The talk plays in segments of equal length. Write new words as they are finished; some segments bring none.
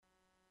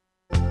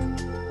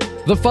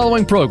The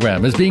following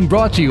program is being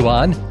brought to you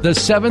on the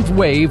Seventh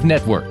Wave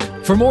Network.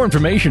 For more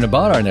information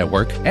about our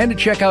network and to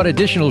check out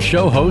additional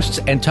show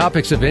hosts and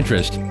topics of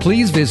interest,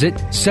 please visit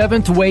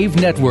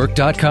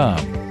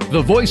seventhwavenetwork.com.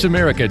 The Voice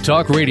America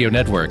Talk Radio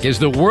Network is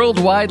the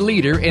worldwide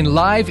leader in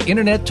live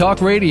Internet talk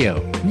radio.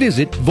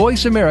 Visit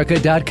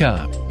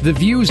voiceamerica.com. The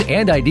views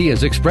and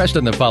ideas expressed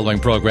on the following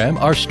program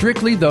are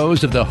strictly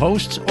those of the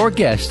hosts or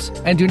guests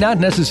and do not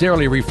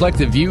necessarily reflect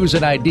the views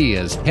and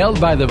ideas held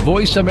by the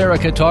Voice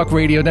America Talk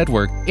Radio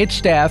Network, its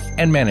staff,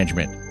 and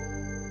management.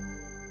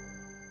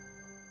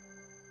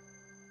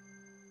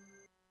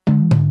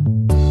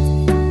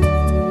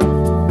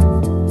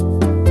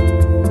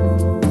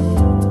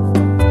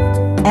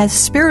 As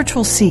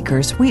spiritual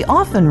seekers, we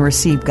often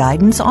receive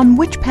guidance on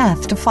which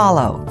path to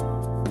follow.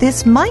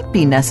 This might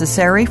be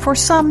necessary for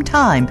some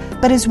time,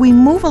 but as we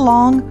move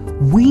along,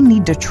 we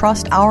need to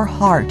trust our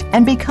heart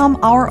and become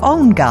our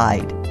own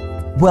guide.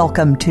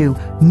 Welcome to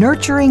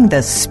Nurturing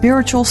the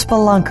Spiritual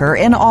Spelunker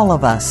in All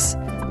of Us,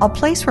 a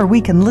place where we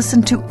can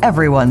listen to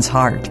everyone's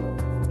heart.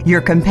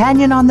 Your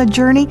companion on the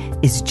journey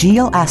is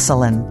Jill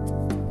Asselin.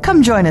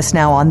 Come join us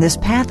now on this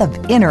path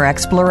of inner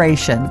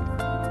exploration.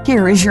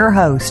 Here is your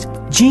host,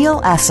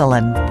 Jill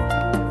Asselin.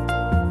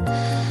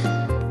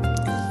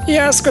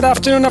 Yes, good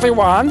afternoon,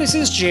 everyone. This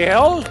is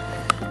Jill.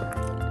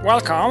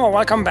 Welcome or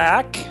welcome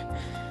back.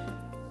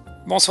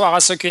 Bonsoir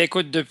à ceux qui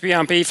écoutent depuis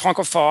un pays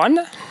francophone.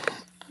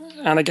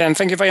 And again,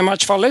 thank you very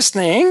much for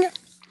listening.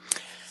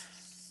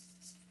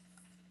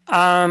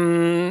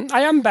 I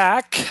am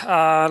back.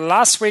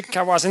 Last week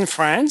I was in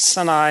France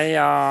and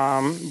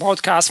I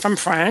broadcast from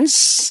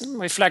France,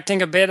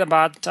 reflecting a bit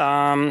about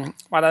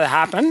what had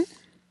happened.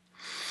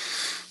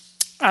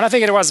 And I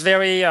think it was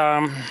very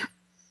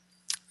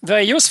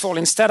useful.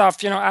 Instead of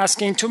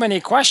asking too many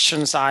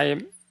questions,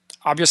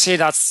 obviously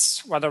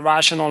that's what the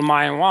rational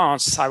mind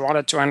wants. I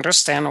wanted to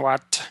understand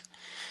what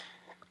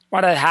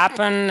had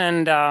happened,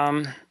 and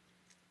I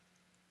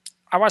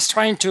was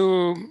trying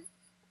to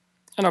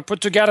put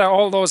together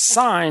all those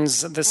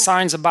signs, the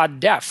signs about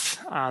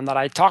death that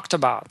I talked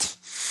about,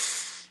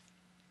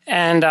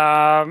 and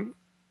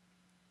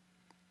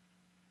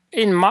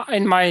in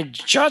my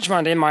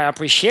judgment, in my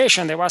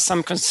appreciation, there was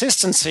some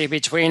consistency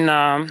between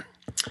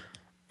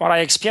what I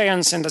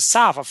experienced in the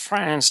south of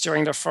France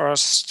during the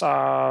first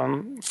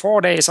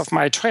 4 days of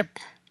my trip,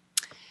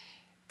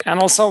 and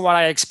also what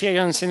I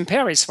experienced in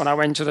Paris when I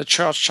went to the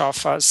Church of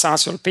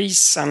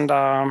Saint-Sulpice and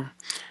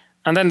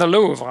then the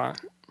Louvre.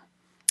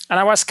 And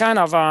I was kind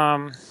of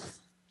I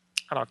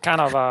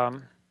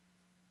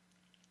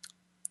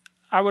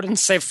wouldn't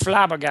say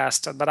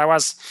flabbergasted, but I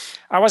was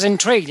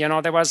intrigued.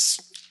 There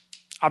was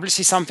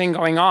obviously something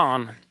going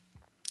on,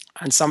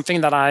 and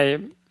something that I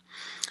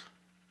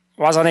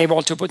was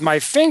unable to put my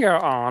finger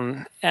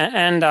on.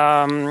 And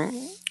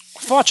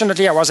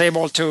fortunately, I was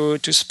able to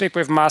speak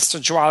with Master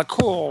Joel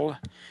Kuhl.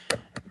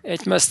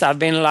 It must have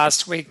been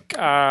last week,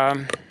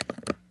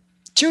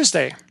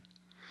 Tuesday.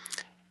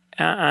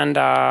 And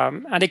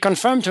he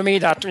confirmed to me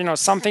that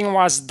something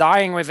was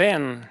dying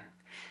within.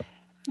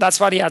 That's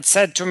what he had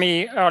said to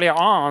me earlier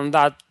on,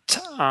 that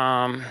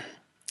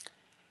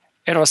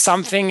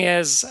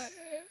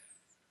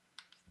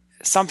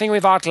something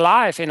without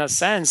life, in a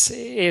sense,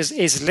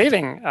 is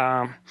living.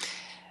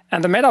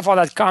 And the metaphor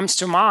that comes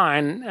to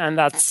mind, and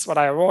that's what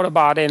I wrote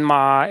about in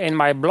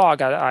my blog.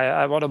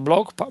 I wrote a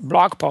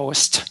blog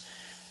post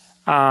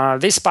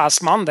this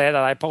past Monday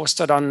that I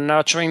posted on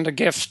Nurturing the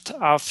Gift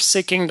of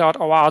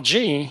Seeking.org.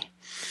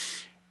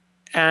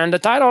 And the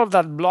title of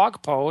that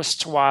blog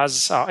post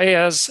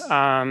is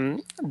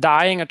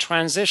Dying a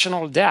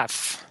Transitional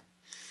Death.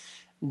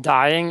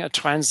 Dying a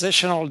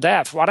transitional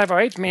death,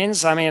 whatever it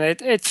means. I mean,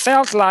 it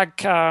felt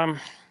like the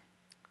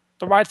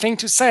right thing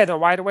to say, the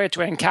right way to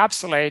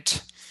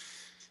encapsulate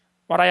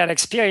what I had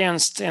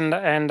experienced in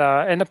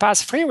the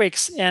past 3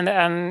 weeks,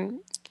 and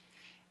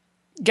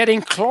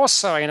getting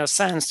closer, in a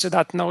sense, to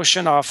that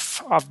notion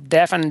of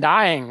death and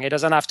dying. It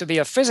doesn't have to be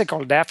a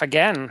physical death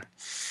again,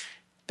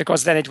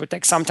 because then it would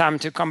take some time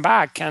to come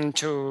back and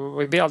to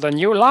rebuild a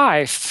new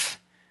life.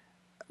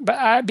 But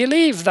I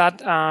believe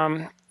that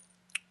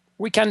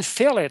we can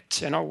feel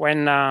it,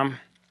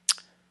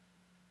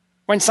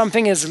 when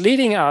something is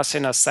leading us,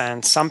 in a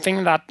sense,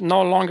 something that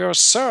no longer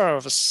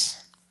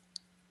serves.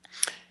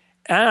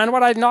 And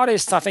what I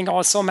noticed, I think I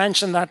also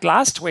mentioned that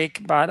last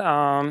week, but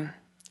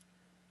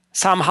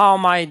somehow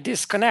my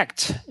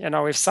disconnect,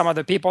 with some of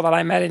the people that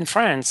I met in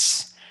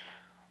France,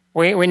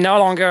 we no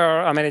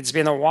longer, it's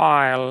been a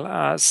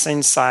while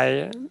since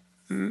I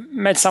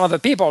met some of the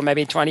people,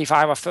 maybe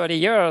 25 or 30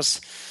 years,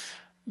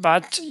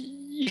 but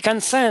you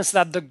can sense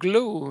that the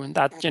glue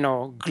that,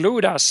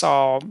 glued us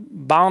or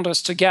bound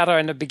us together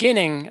in the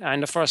beginning,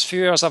 in the first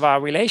few years of our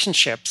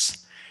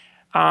relationships,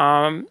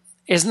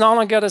 is no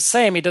longer the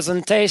same. It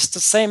doesn't taste the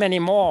same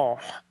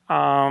anymore.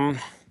 And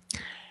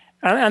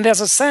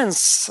there's a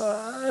sense,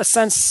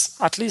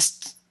 at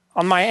least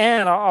on my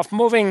end, of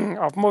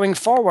moving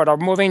forward,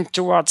 of moving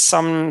towards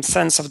some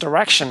sense of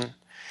direction,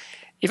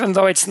 even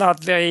though it's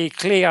not very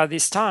clear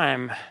this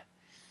time.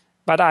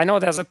 But I know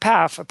there's a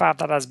path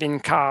that has been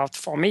carved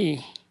for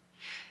me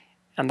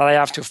and that I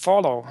have to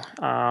follow.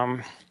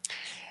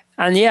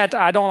 And yet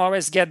I don't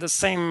always get the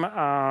same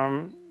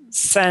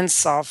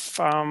sense of,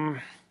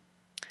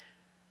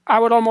 I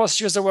would almost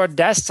use the word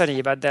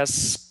destiny, but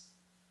that's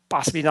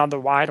possibly not the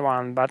right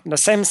one, but the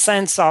same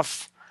sense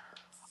of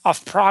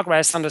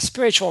progress on the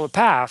spiritual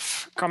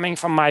path coming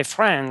from my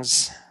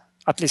friends,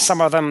 at least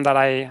some of them that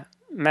I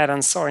met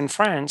and saw in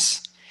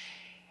France.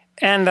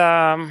 And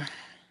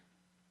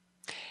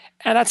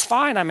that's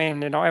fine. I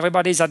mean,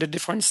 everybody's at a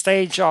different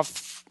stage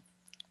of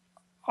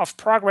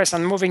progress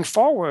and moving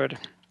forward.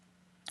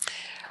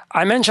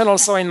 I mentioned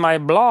also in my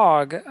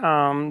blog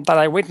that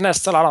I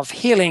witnessed a lot of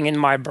healing in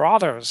my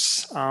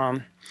brothers.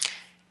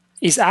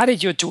 His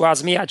attitude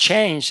towards me had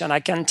changed, and I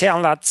can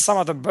tell that some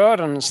of the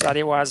burdens that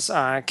he was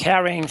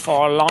carrying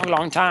for a long,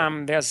 long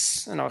time,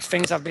 there's,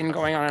 things have been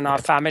going on in our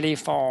family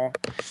for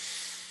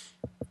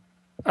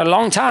a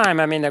long time.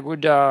 I mean, a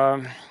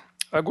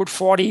good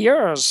 40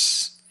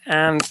 years.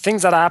 And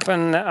things that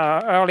happened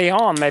early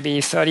on,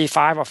 maybe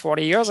 35 or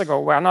 40 years ago,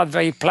 were not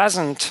very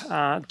pleasant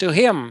to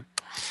him.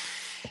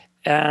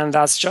 And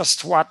that's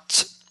just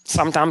what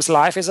sometimes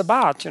life is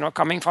about,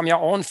 coming from your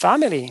own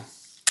family.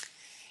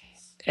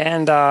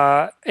 And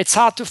it's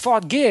hard to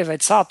forgive.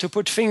 It's hard to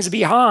put things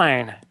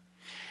behind.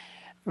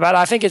 But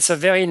I think it's a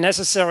very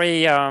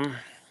necessary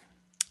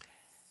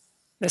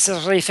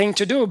thing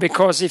to do,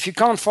 because if you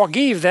can't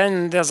forgive,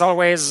 then there's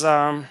always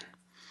a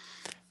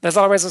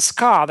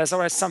scar. There's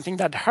always something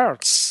that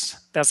hurts.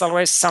 There's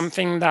always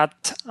something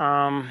that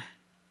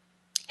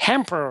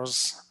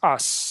hampers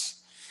us.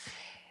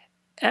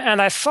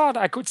 And I thought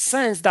I could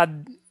sense that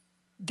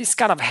this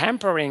kind of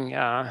hampering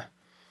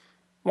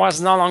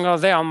was no longer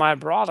there on my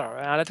brother.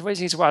 And it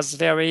was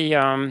very,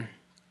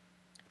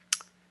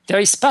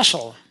 very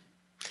special.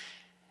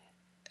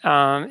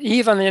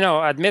 Even,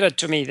 admitted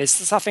to me,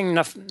 this is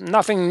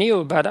nothing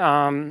new, but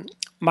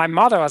my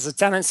mother has a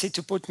tendency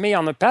to put me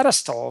on a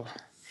pedestal.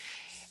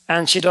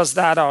 And she does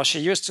that, or she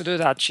used to do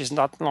that. She's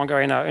not longer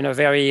in a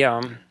very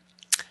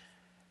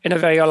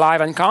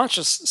alive and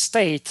conscious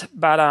state,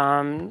 but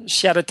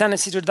she had a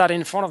tendency to do that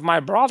in front of my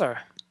brother.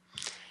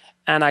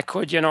 And I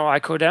could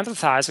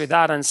empathize with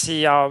that and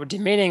see how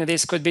demeaning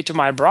this could be to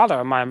my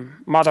brother. My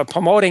mother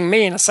promoting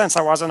me, in a sense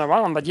I wasn't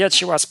around, but yet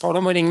she was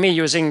promoting me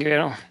using,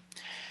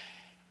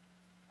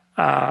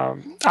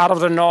 out of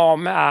the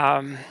norm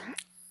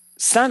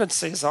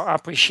sentences or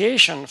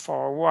appreciation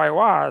for who I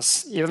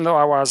was, even though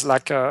I was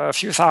like a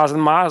few thousand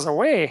miles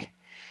away.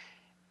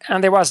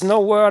 And there was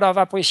no word of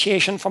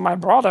appreciation for my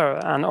brother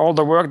and all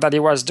the work that he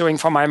was doing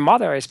for my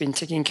mother. He's been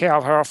taking care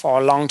of her for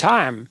a long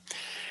time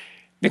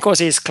because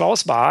he's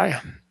close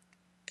by.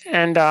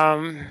 And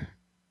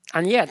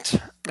yet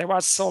there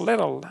was so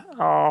little.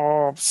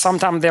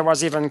 Sometimes there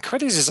was even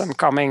criticism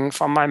coming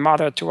from my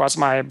mother towards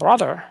my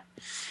brother.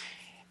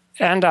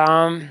 And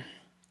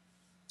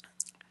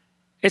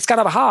it's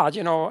kind of hard,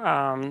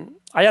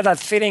 I had that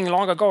feeling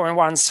long ago, and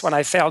once when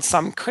I felt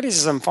some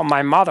criticism from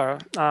my mother.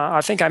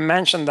 I think I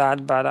mentioned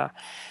that, but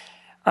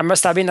I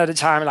must have been at the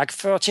time like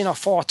 13 or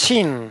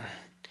 14.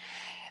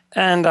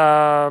 And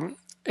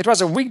it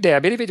was a weekday. I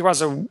believe it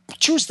was a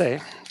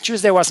Tuesday.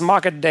 Tuesday was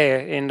market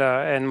day in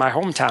my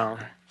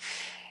hometown.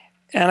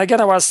 And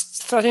again, I was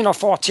 13 or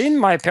 14.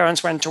 My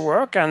parents went to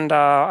work, and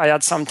I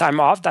had some time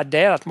off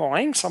that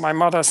morning. So my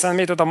mother sent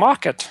me to the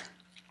market.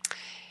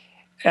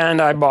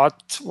 And I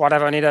bought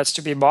whatever needed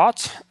to be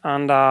bought,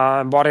 and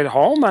brought it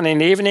home. And in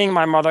the evening,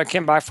 my mother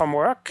came back from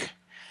work.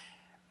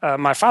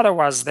 My father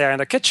was there in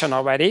the kitchen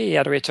already. He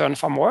had returned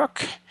from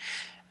work.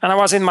 And I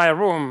was in my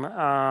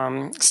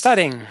room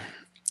studying,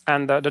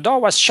 and the door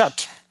was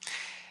shut.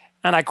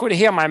 And I could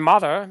hear my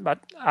mother, but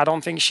I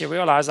don't think she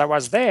realized I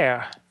was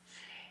there.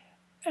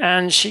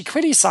 And she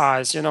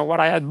criticized, what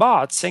I had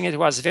bought, saying it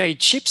was very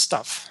cheap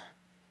stuff.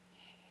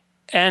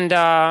 And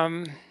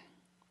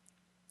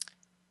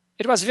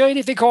it was very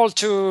difficult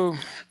to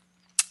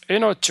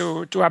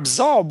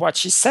absorb what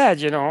she said,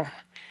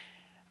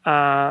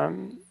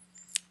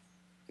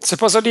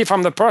 supposedly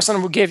from the person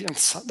who gave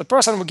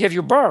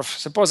you birth,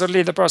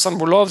 supposedly the person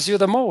who loves you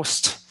the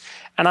most.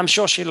 And I'm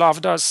sure she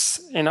loved us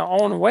in her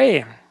own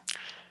way,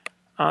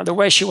 the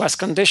way she was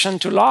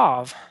conditioned to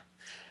love.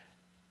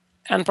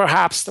 And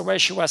perhaps the way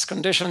she was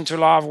conditioned to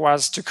love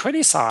was to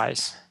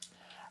criticize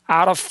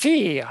out of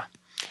fear,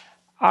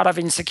 out of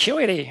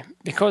insecurity,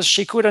 because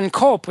she couldn't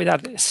cope with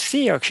that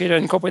fear. She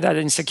didn't cope with that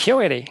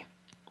insecurity.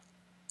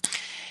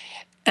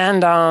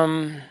 And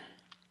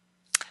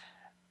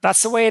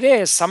that's the way it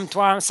is.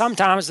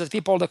 Sometimes the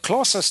people the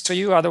closest to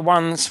you are the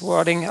ones who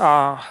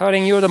are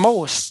hurting you the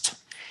most.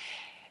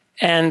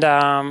 And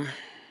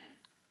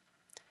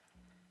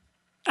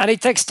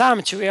it takes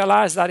time to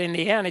realize that in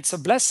the end it's a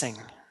blessing.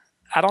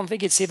 I don't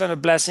think it's even a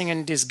blessing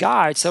in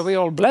disguise. It's a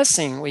real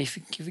blessing if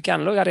you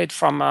can look at it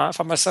from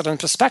a certain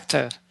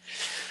perspective.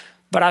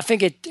 But I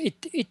think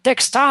it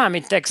takes time.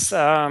 It takes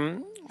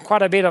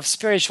quite a bit of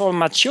spiritual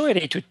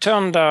maturity to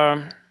turn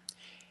the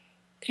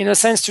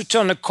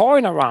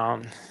coin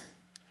around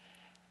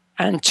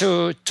and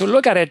to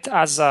look at it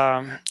as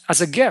a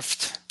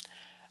gift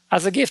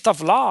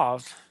of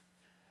love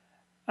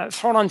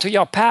thrown onto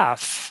your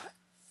path.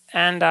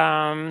 And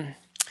I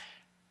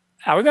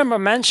remember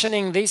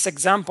mentioning this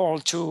example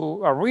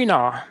to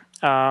Arena.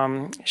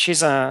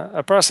 She's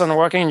a person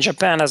working in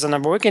Japan as an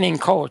awakening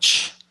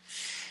coach.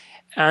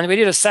 And we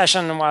did a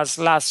session, was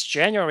last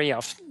January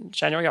of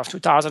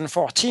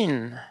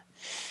 2014.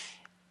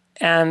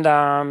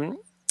 And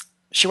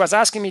she was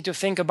asking me to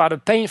think about a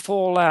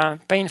painful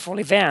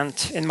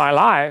event in my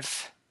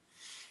life.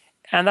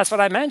 And that's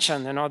what I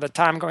mentioned, the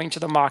time going to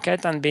the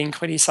market and being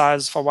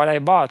criticized for what I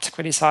bought,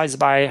 criticized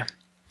by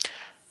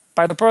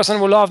the person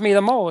who loved me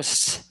the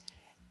most.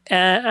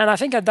 And I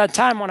think at that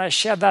time when I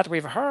shared that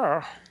with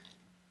her,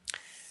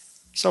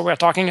 so we're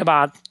talking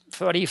about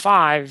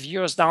 35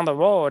 years down the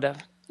road,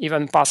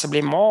 even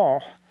possibly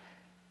more,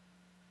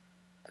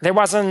 there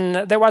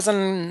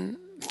wasn't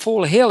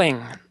full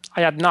healing.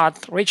 I had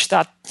not reached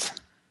that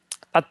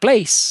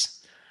place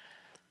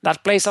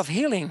of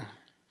healing.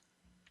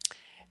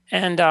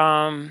 And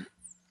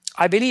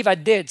I believe I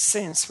did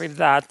since with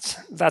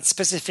that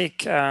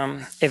specific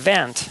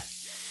event.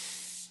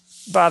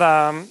 But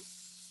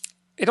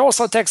it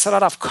also takes a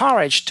lot of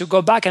courage to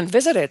go back and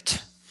visit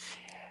it.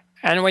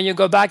 And when you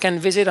go back and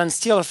visit and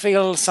still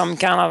feel some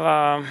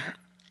kind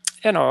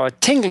of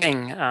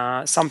tingling,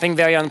 something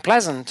very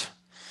unpleasant,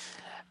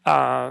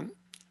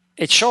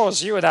 it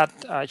shows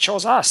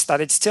us that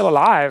it's still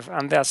alive,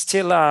 and there's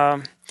still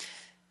an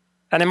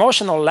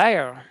emotional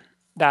layer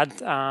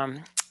that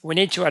we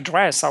need to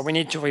address or we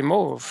need to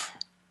remove.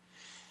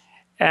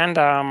 And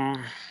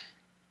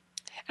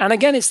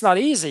again, it's not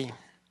easy.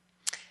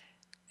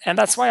 And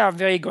that's why I'm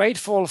very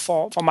grateful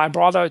for my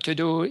brother to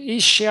do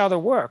his share of the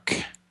work.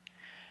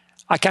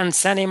 I can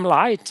send him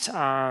light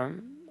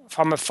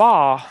from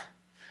afar,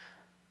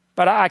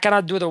 but I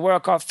cannot do the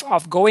work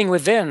of going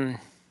within.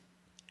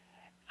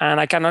 And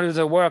I cannot do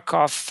the work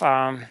of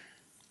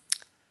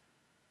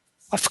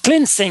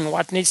cleansing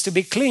what needs to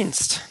be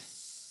cleansed.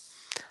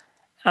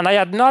 And I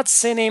had not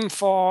seen him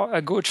for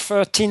a good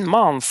 13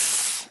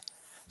 months.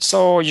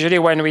 So usually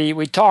when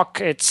we talk,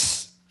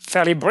 it's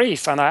fairly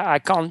brief, and I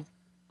can't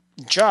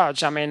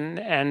judge,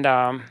 and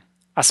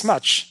as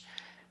much.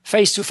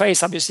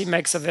 Face-to-face obviously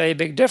makes a very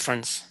big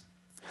difference.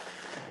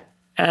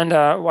 And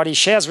what he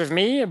shares with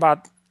me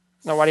about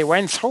what he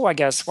went through, I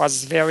guess,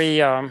 was very,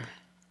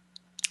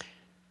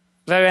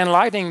 very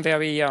enlightening,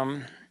 very,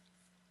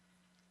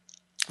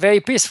 very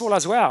peaceful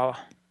as well.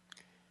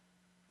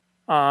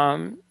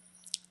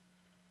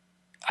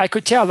 I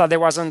could tell that there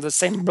wasn't the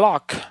same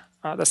block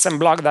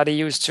that he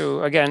used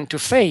to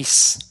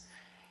face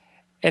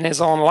in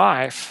his own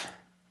life.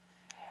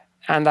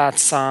 And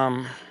that's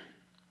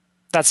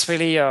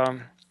really a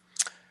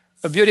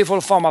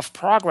beautiful form of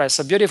progress,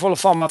 a beautiful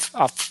form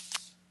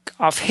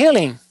of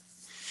healing.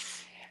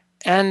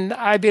 And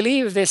I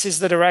believe this is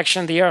the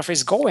direction the earth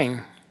is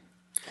going.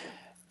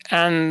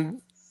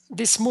 And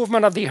this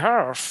movement of the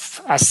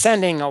earth,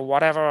 ascending or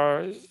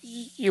whatever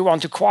you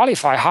want to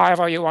qualify,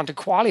 however you want to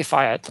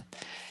qualify it,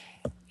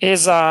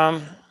 is all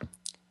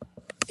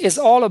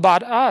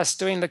about us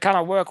doing the kind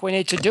of work we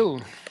need to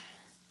do.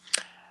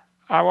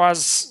 I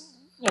was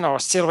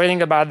still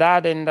reading about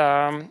that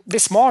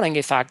this morning.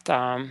 In fact,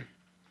 I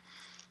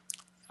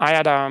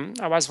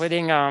was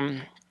reading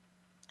a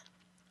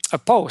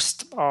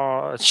post,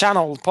 or a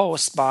channel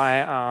post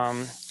by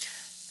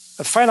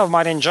a friend of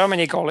mine in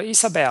Germany called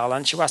Isabel,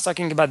 and she was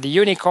talking about the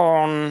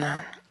unicorn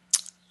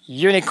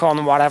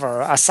whatever,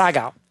 a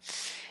saga.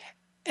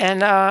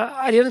 And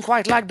I didn't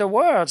quite like the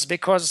words,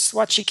 because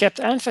what she kept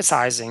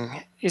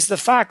emphasizing is the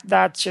fact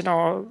that,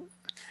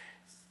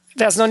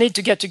 there's no need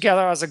to get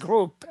together as a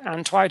group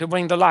and try to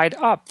bring the light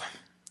up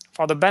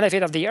for the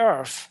benefit of the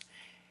earth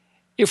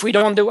if we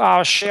don't do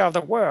our share of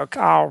the work,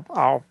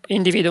 our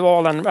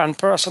individual and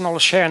personal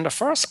share in the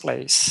first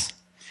place.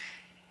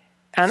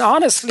 And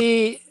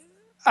honestly,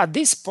 at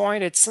this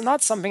point, it's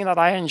not something that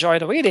I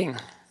enjoyed reading.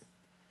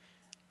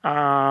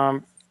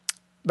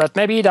 But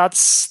maybe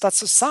that's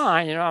a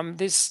sign.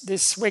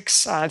 This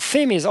week's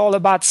theme is all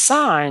about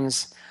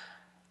signs.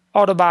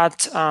 All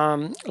about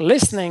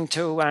listening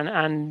to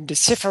and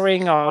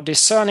deciphering or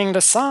discerning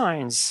the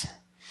signs.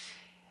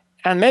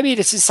 And maybe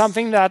this is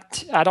something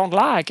that I don't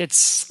like. It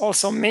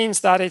also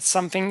means that it's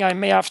something I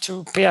may have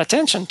to pay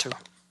attention to.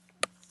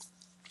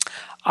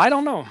 I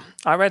don't know.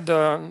 I read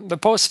the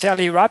post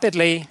fairly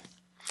rapidly,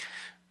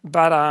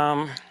 but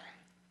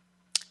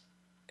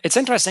it's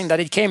interesting that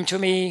it came to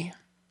me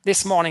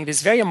this morning,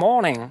 this very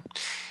morning.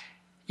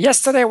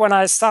 Yesterday, when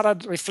I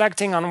started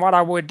reflecting on what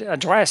I would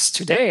address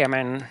today,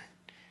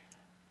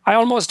 I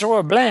almost drew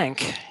a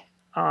blank.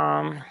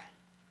 I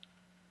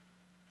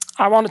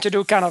wanted to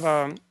do kind of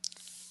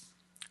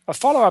a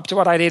follow-up to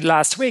what I did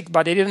last week,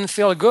 but it didn't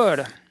feel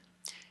good.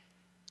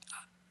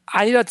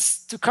 I needed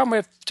to come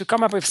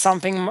up with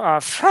something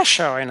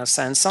fresher, in a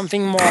sense,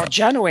 something more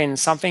genuine,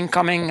 something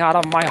coming out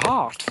of my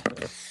heart,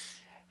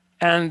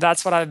 and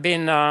that's what I've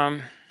been.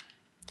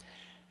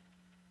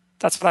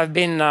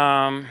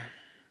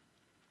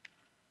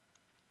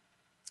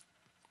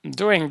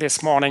 doing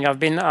this morning. I've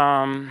been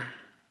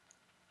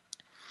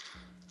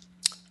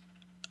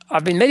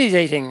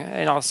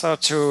meditating, so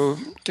to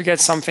get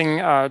something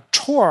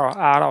truer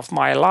out of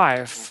my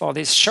life for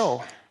this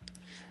show,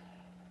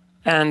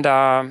 and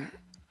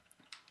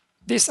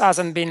this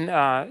hasn't been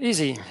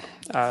easy,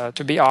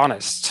 to be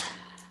honest.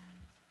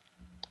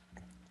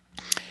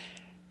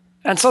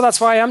 And so that's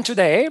why I am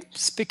today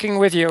speaking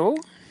with you.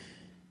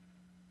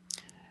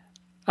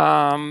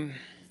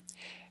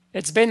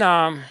 It's been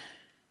a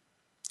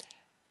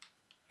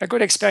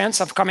good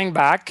experience of coming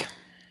back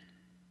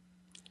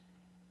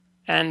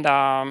and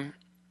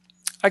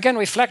again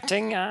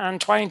reflecting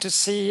and trying to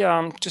see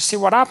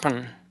what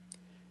happened,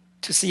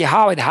 to see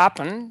how it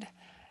happened,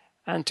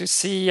 and to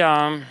see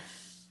what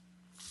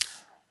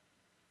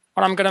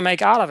I'm going to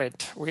make out of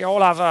it. We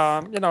all have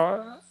a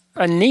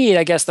need.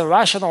 I guess the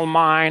rational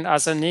mind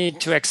has a need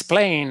to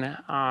explain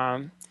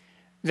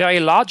very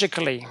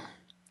logically,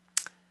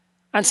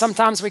 and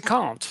sometimes we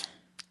can't.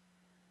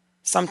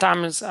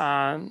 Sometimes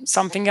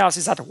something else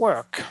is at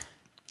work,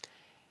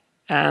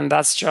 and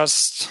that's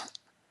just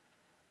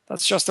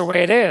the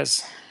way it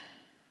is.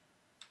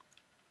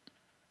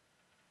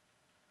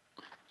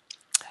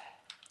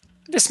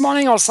 This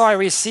morning also I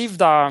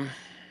received a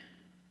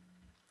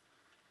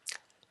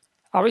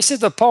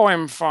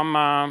poem from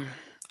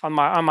on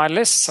my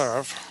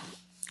listserv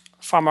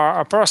from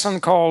a person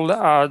called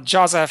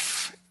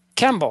Joseph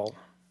Campbell,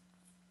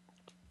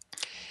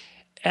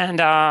 and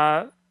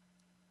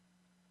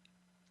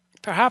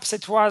perhaps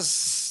it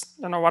was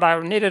what I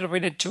needed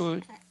really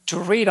to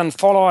read and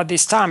follow at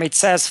this time. It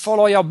says,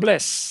 "Follow your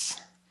bliss."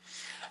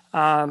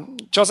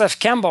 Joseph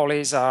Campbell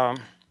is a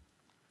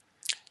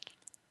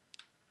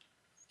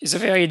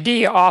very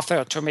dear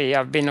author to me.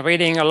 I've been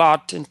reading a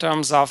lot in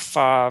terms of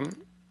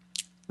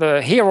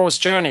the hero's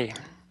journey.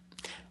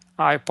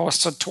 I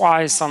posted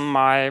twice on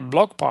my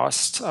blog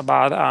post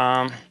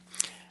about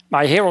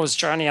my hero's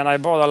journey, and I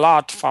bought a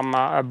lot from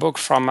a book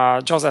from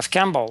Joseph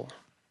Campbell.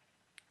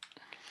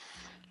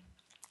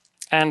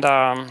 And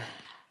I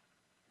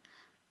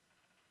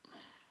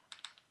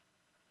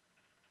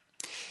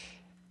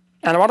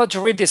wanted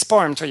to read this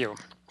poem to you.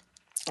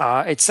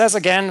 It says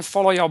again,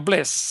 "Follow your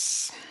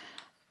bliss."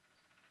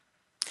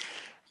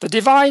 The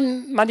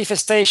divine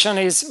manifestation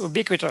is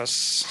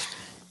ubiquitous.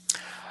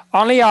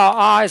 Only our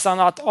eyes are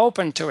not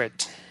open to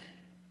it.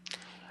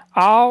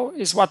 Awe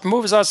is what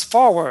moves us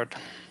forward.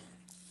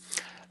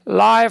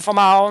 Live from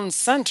our own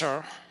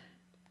center,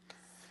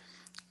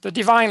 the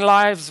divine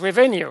lives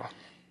within you.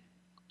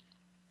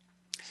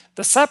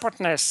 The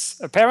separateness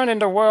apparent in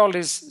the world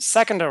is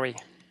secondary.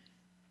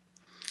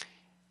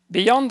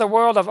 Beyond the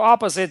world of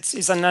opposites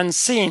is an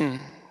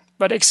unseen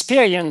but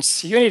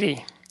experienced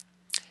unity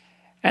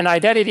and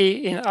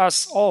identity in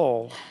us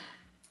all.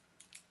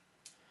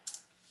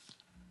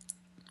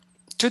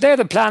 Today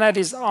the planet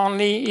is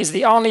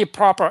the only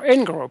proper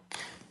in-group.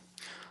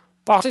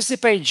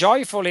 Participate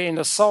joyfully in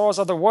the sorrows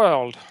of the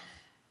world.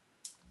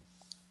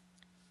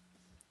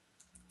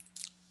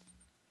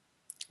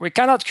 We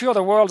cannot cure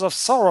the world of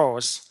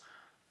sorrows,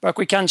 but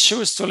we can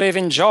choose to live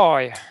in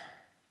joy.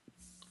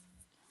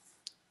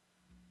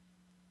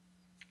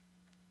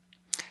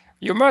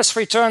 You must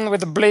return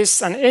with the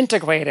bliss and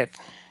integrate it.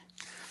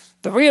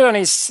 The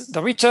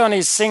return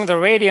is seeing the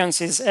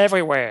radiance is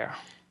everywhere.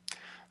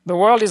 The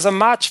world is a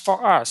match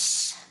for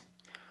us.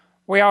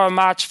 We are a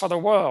match for the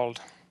world.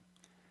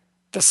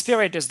 The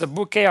spirit is the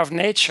bouquet of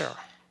nature.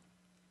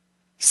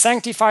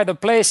 Sanctify the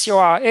place you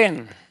are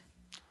in.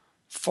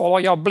 Follow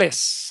your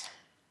bliss.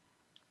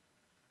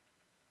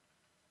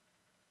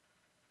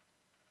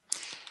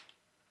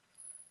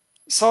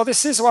 So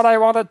this is what I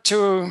wanted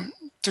to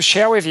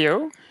share with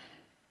you.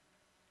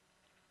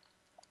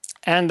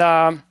 And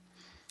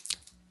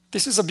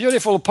this is a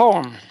beautiful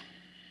poem.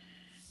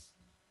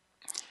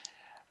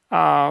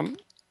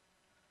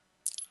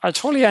 I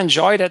truly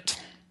enjoyed it,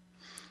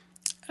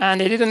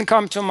 and it didn't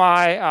come to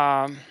my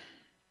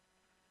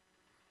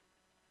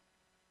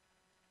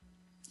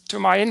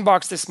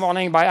inbox this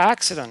morning by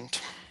accident.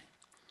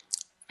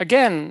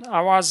 Again, I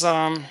was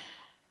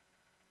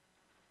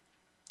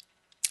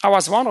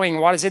wondering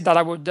what is it that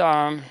I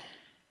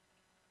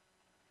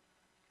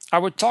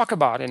would talk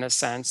about, in a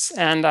sense,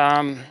 and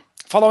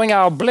following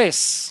our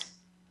bliss.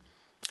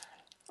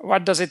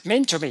 What does it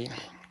mean to me?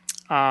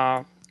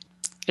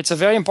 It's a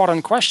very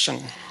important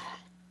question.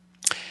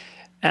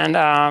 And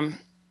I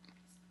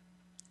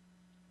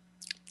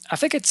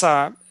think it's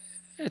a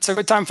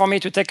good time for me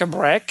to take a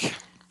break.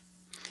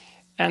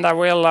 And I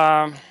will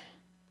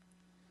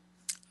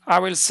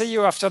see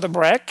you after the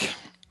break.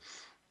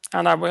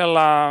 And I will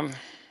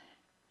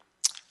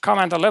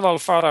comment a little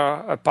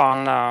further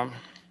upon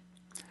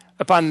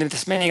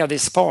this meaning of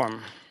this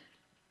poem.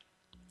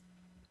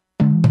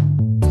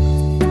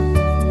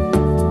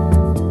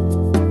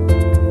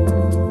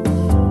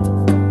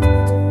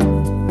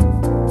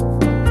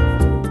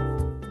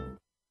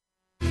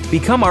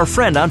 Become our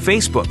friend on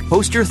Facebook.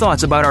 Post your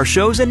thoughts about our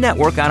shows and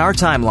network on our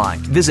timeline.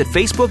 Visit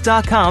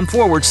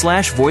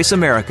facebook.com/Voice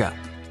America.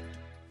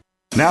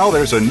 Now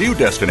there's a new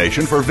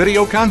destination for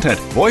video content,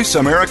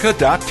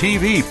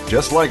 voiceamerica.tv.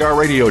 Just like our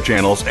radio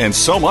channels and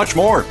so much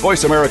more.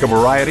 Voice America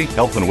Variety,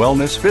 Health and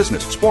Wellness,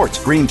 Business,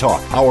 Sports, Green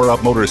Talk, Power Up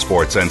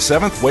Motorsports, and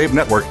Seventh Wave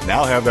Network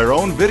now have their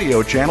own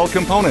video channel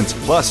components.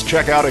 Plus,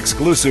 check out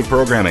exclusive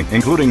programming,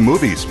 including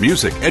movies,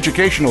 music,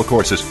 educational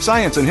courses,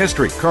 science and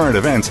history, current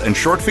events, and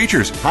short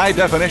features.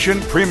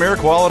 High-definition, premier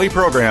quality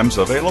programs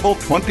available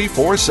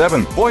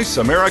 24/7.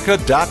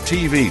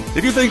 VoiceAmerica.tv.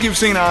 If you think you've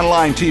seen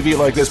online TV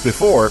like this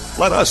before,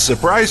 let us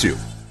surprise you.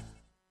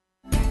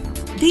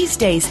 These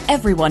days,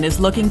 everyone is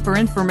looking for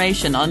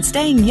information on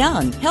staying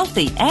young,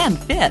 healthy, and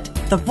fit.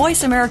 The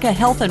Voice America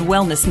Health and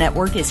Wellness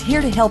Network is here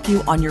to help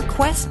you on your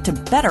quest to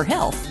better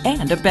health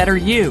and a better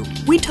you.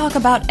 We talk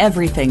about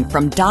everything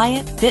from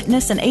diet,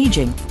 fitness, and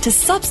aging to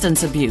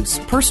substance abuse,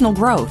 personal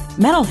growth,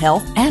 mental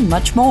health, and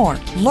much more.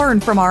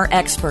 Learn from our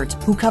experts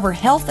who cover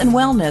health and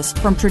wellness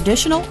from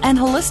traditional and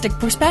holistic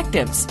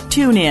perspectives.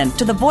 Tune in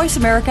to the Voice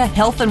America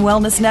Health and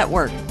Wellness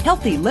Network.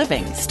 Healthy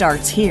living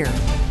starts here.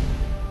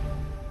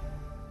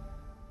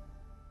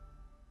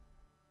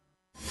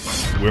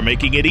 We're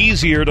making it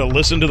easier to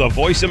listen to the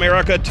Voice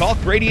America Talk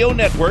Radio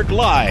Network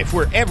live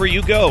wherever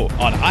you go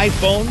on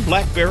iPhone,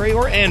 BlackBerry,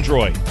 or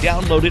Android.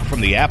 Download it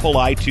from the Apple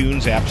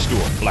iTunes App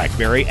Store,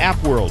 BlackBerry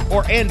App World,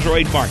 or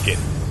Android Market.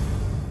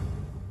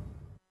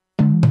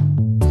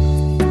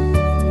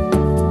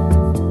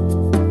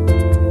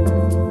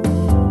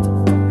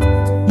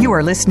 You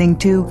are listening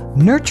to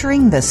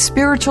Nurturing the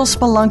Spiritual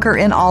Spelunker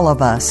in All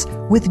of Us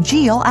with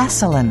Jill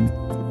Asselin.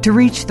 To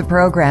reach the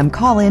program,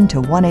 call in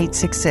to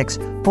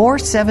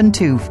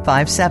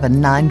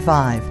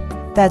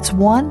 1-866-472-5795. That's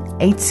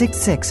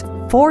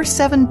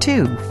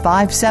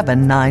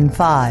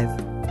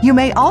 1-866-472-5795. You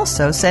may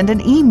also send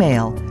an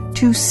email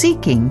to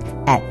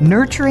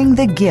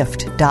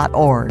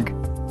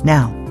seeking@nurturingthegift.org.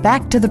 Now,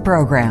 back to the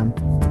program.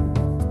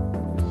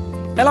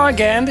 Hello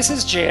again, this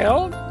is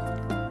Jill.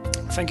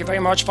 Thank you very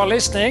much for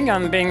listening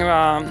and being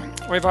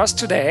with us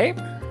today.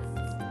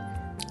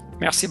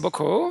 Merci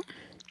beaucoup.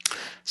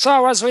 So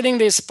I was reading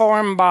this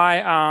poem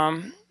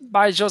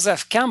by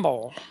Joseph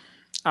Campbell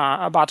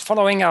about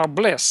following our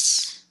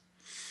bliss.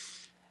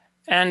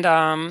 And,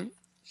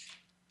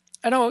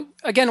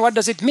 again, what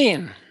does it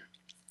mean?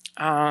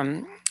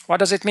 What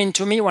does it mean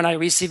to me when I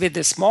receive it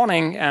this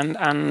morning?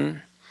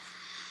 And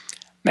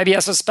maybe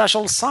as a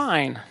special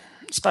sign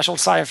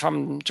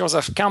from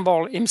Joseph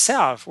Campbell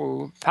himself,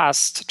 who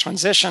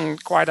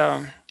transitioned quite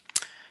a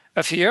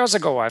few years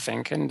ago, I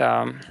think. And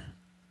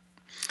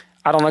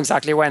I don't know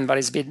exactly when, but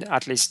it's been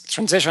at least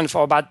transitioned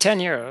for about 10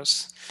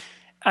 years.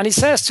 And he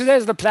says, today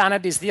the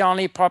planet is the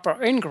only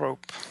proper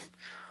in-group.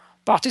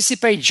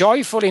 Participate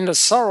joyfully in the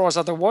sorrows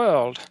of the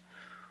world.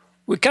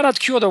 We cannot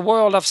cure the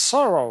world of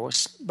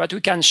sorrows, but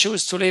we can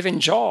choose to live in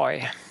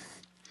joy.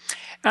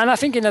 And I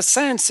think in a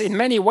sense, in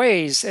many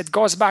ways, it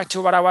goes back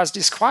to what I was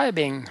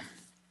describing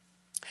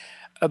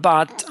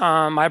about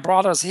my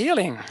brother's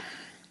healing.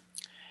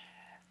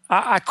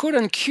 I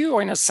couldn't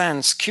cure, in a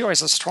sense, cure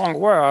is a strong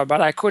word,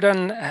 but I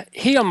couldn't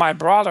heal my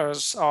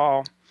brothers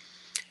or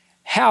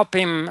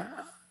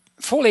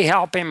fully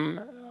help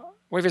him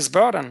with his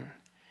burden.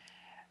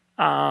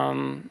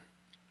 What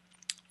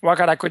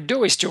I could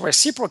do is to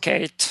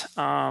reciprocate,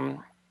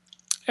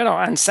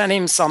 and send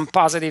him some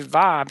positive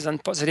vibes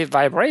and positive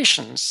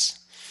vibrations.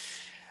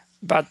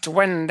 But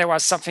when there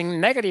was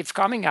something negative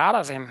coming out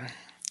of him,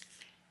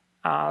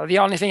 the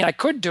only thing I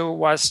could do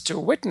was to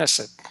witness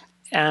it.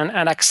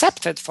 And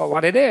accept it for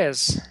what it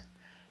is,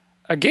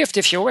 a gift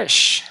if you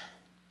wish.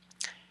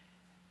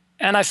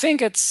 And I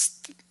think it's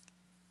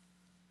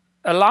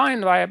a line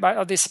by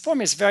this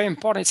poem is very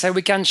important. It says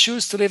we can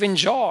choose to live in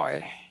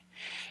joy.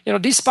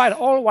 Despite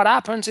all what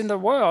happens in the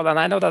world, and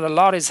I know that a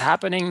lot is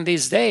happening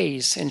these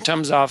days in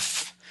terms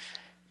of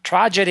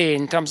tragedy,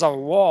 in terms of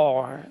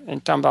war,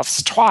 in terms of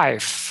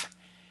strife,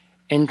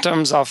 in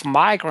terms of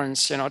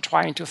migrants,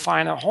 trying to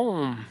find a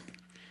home.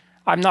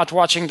 I'm not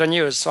watching the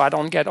news, so I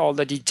don't get all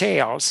the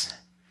details.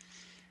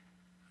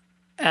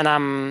 And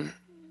I'm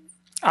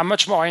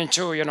much more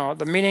into,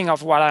 the meaning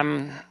of what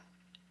I'm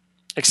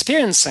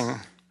experiencing.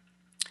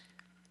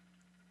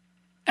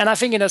 And I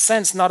think in a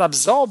sense, not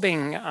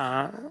absorbing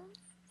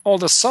all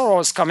the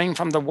sorrows coming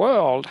from the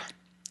world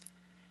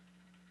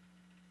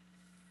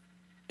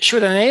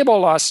should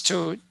enable us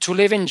to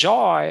live in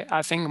joy,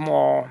 I think,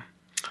 more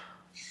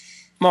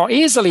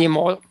easily,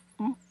 more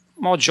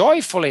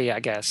joyfully, I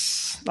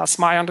guess. That's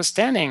my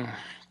understanding.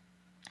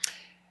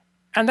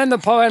 And then the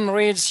poem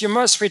reads, you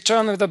must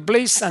return with the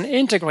bliss and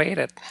integrate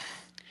it.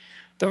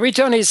 The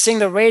return is seeing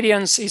the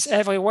radiance is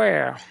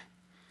everywhere.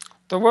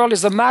 The world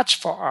is a match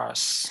for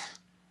us.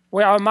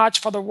 We are a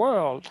match for the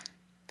world.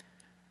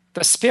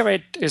 The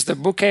spirit is the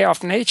bouquet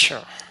of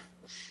nature.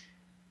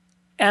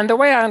 And the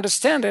way I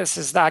understand this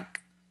is that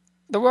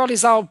the world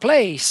is our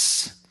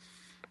place,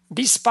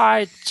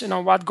 despite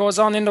what goes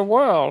on in the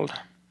world.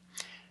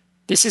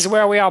 This is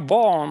where we are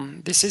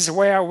born. This is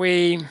where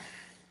we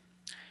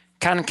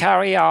can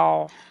carry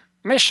our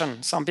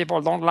mission. Some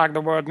people don't like the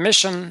word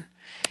mission,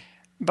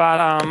 but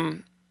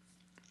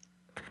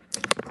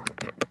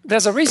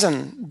there's a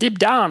reason deep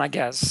down, I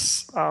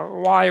guess,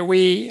 why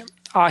we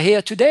are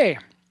here today,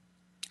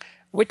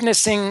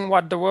 witnessing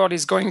what the world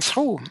is going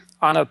through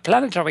on a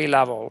planetary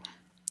level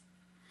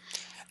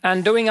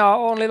and doing our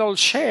own little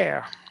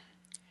share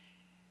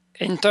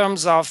in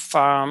terms of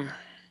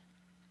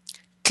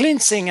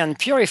cleansing and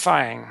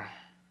purifying.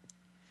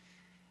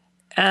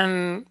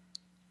 And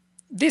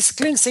this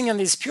cleansing and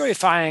this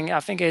purifying, I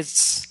think,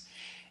 is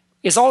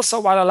also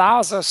what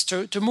allows us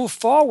to move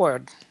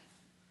forward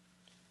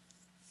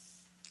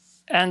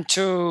and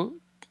to,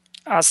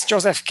 as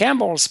Joseph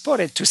Campbell's put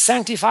it, to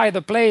sanctify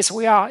the place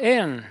we are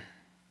in.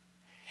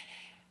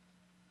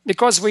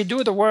 Because we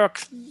do the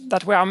work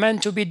that we are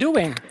meant to be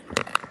doing.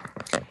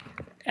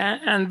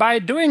 And by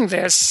doing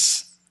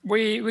this,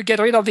 we get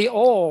rid of the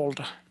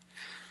old.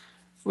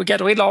 We get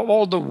rid of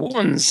all the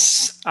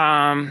wounds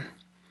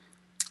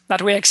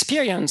that we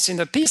experience in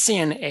the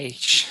Piscean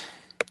age.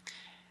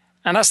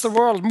 And as the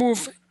world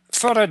moves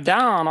further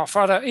down or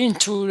further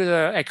into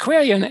the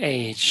Aquarian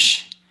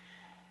age,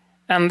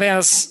 and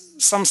there's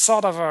some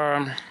sort of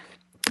a,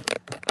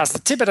 as the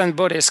Tibetan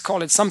Buddhists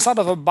call it, some sort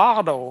of a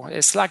bardo.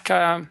 It's like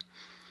a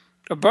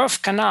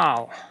birth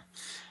canal.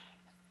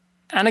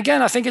 And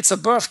again, I think it's a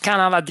birth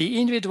canal at the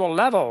individual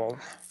level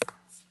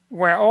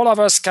where all of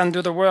us can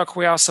do the work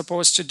we are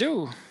supposed to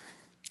do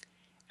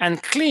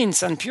and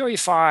cleanse and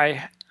purify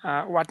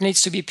what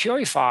needs to be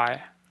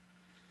purified.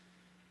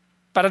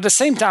 But at the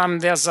same time,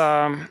 there's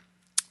a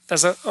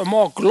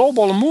more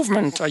global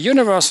movement, a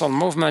universal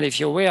movement, if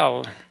you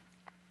will,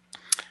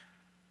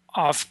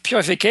 of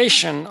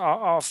purification,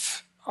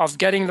 of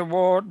getting the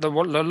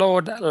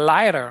load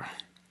lighter.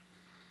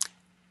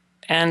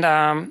 And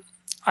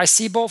I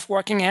see both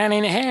working hand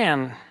in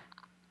hand.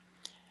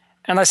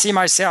 And I see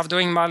myself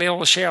doing my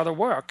little share of the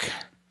work.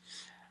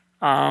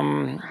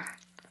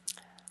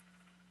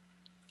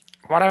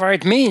 Whatever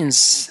it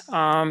means,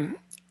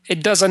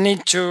 it doesn't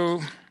need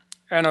to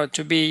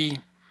be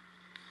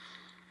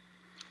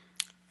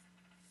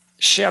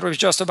shared with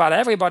just about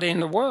everybody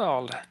in the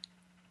world.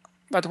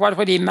 But what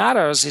really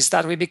matters is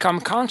that we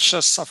become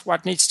conscious of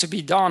what needs to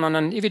be done on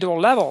an individual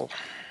level.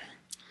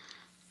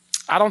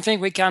 I don't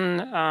think we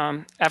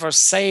can ever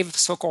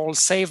so-called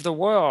save the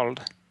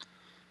world.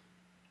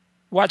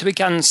 What we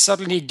can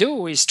certainly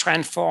do is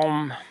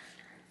transform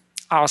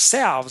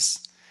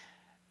ourselves.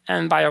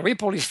 And by a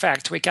ripple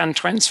effect, we can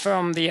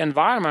transform the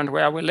environment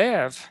where we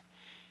live.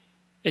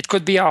 It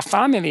could be our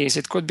families.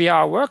 It could be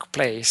our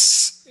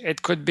workplace.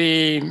 It could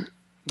be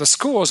the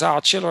schools our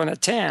children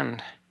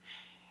attend.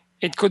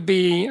 It could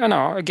be,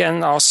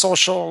 again, our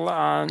social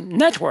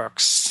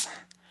networks,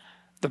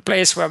 the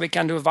place where we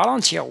can do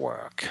volunteer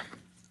work.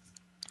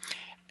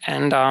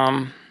 And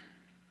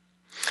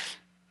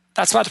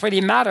that's what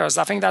really matters.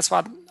 I think that's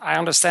what I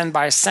understand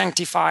by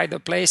sanctify the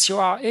place you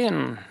are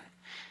in.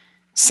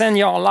 Send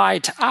your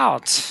light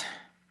out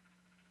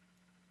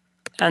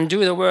and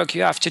do the work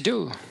you have to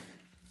do.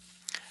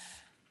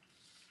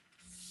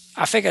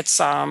 I think it's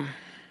not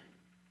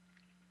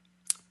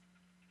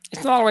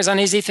always an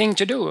easy thing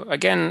to do.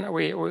 Again,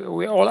 we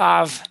all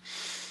have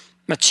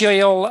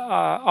material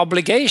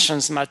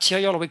obligations,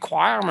 material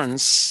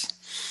requirements,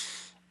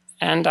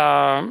 and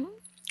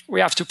we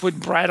have to put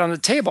bread on the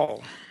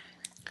table.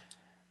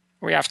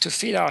 We have to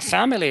feed our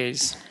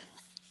families.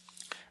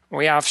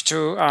 We have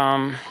to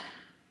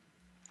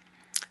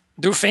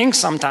do things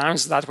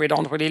sometimes that we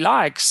don't really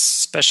like,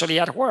 especially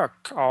at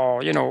work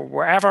or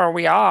wherever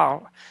we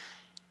are.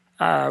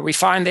 We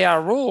find there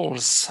are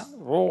rules.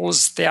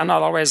 Rules, they are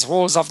not always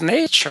rules of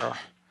nature.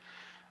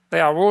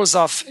 They are rules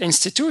of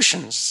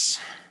institutions.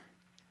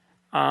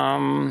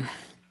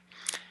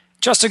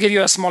 Just to give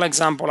you a small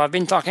example, I've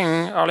been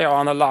talking earlier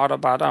on a lot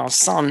about our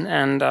son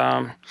and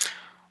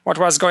what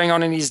was going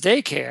on in his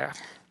daycare.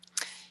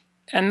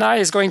 And now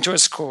he's going to a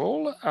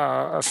school,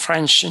 a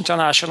French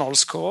international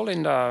school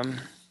in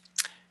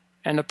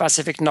the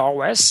Pacific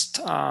Northwest,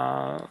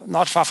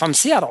 not far from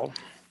Seattle.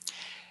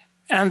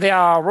 And there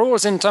are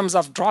rules in terms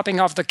of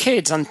dropping off the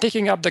kids and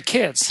picking up the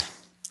kids.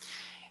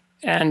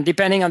 And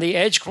depending on the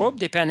age group,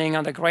 depending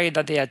on the grade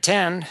that they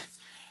attend,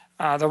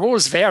 the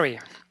rules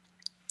vary.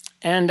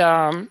 And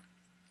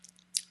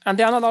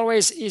they are not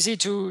always easy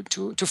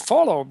to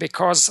follow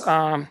because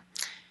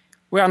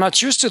we are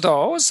not used to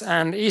those,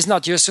 and he's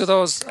not used to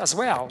those as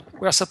well.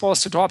 We're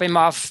supposed to drop him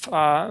off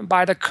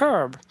by the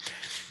curb.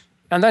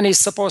 And then he's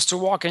supposed to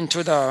walk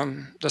into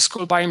the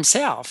school by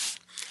himself.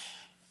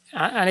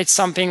 And it's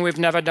something we've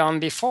never done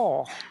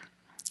before.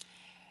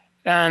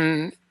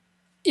 And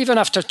even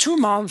after 2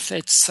 months,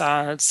 it's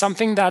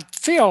something that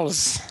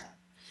feels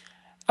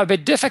a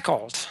bit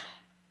difficult.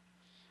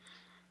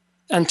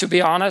 And to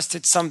be honest,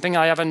 it's something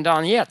I haven't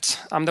done yet.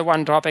 I'm the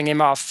one dropping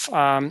him off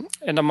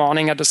in the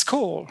morning at the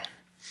school.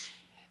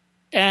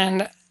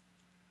 And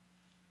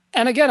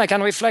again, I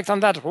can reflect on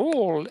that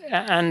rule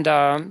and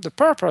the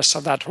purpose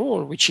of that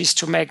rule, which is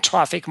to make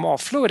traffic more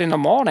fluid in the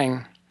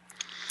morning,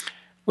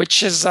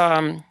 which is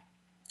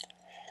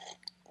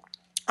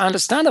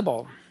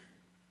understandable.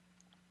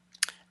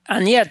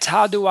 And yet,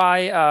 how do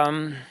I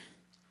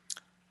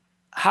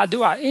how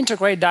do I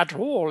integrate that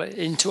role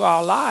into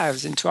our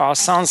lives, into our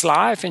son's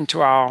life,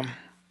 into our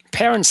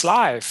parents'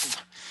 life?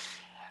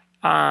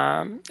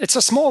 It's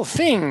a small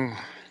thing,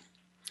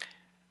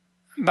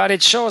 but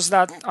it shows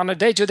that on a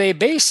day-to-day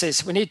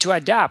basis, we need to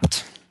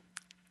adapt.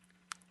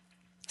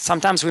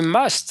 Sometimes we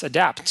must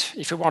adapt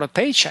if we want a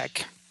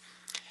paycheck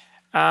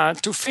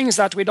to things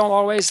that we don't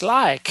always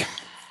like.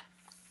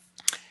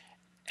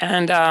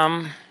 And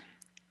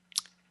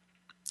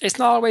it's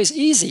not always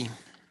easy.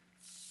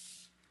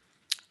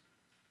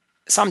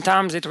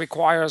 Sometimes it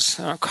requires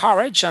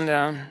courage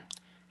and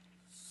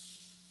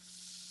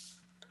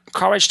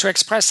courage to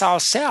express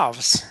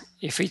ourselves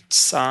if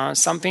it's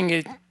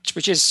something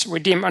which is we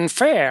deem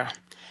unfair.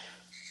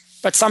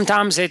 But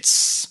sometimes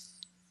it's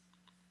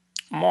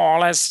more or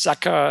less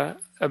like a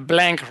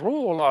blank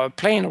rule or a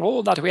plain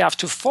rule that we have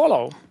to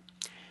follow,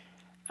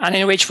 and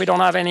in which we don't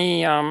have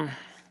any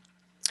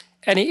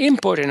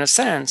input, in a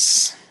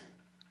sense.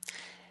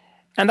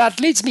 And that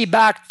leads me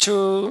back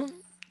to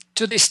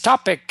this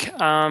topic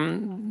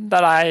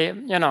that I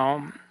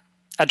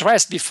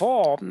addressed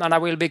before, and I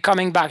will be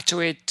coming back to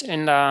it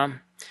in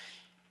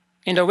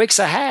the weeks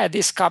ahead,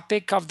 this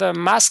topic of the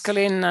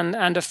masculine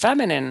and the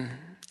feminine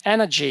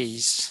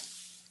energies.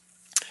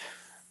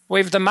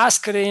 With the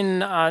masculine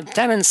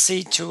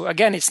tendency to,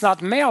 again, it's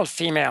not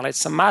male-female,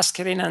 it's a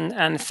masculine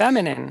and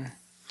feminine.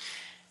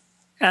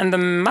 And the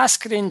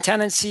masculine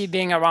tendency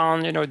being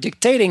around,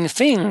 dictating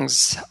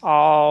things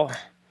or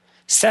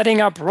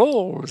setting up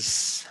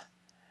rules,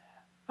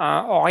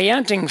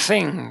 orienting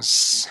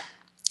things,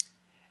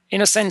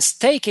 in a sense,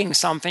 taking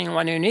something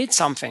when you need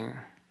something.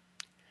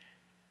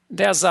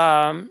 There's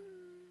a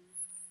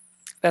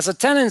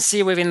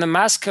tendency within the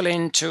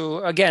masculine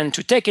to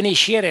take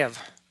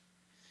initiative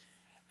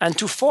and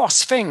to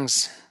force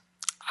things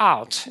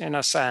out, in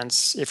a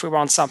sense, if we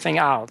want something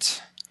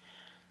out.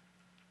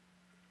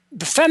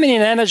 The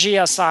feminine energy,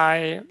 as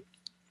I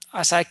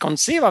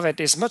conceive of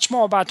it, is much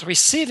more about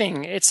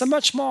receiving. It's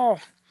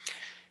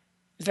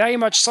very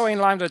much so in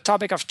line with the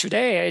topic of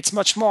today, it's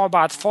much more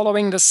about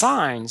following the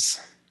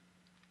signs,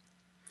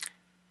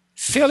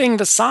 feeling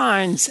the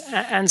signs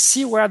and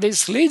see where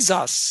this leads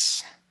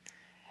us.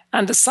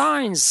 And the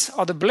signs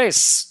are the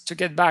bliss, to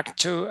get back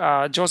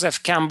to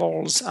Joseph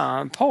Campbell's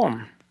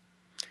poem,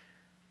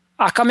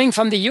 are coming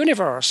from the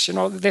universe.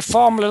 They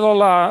form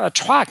a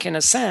track, in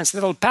a sense,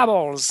 little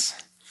pebbles.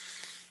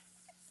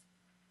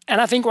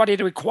 And I think what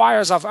it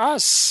requires of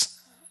us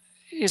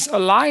is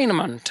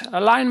alignment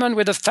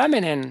with the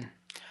feminine,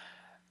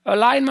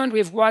 alignment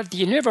with what the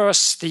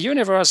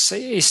universe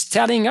is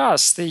telling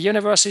us, the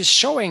universe is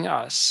showing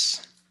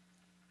us.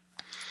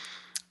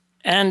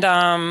 And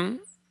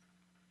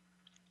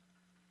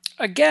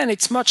again,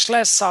 it's much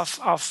less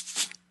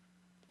of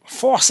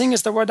forcing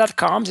is the word that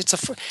comes.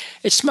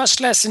 It's much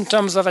less in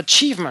terms of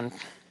achievement.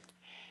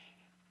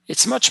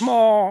 It's much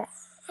more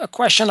a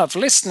question of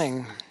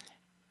listening.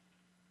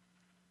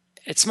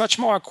 It's much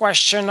more a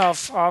question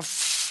of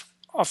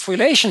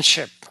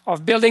relationship,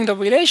 of building the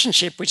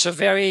relationship, which is a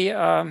very,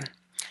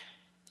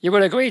 you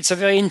will agree, it's a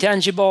very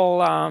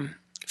intangible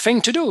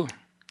thing to do.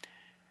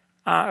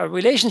 A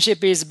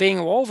relationship is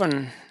being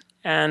woven,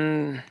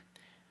 and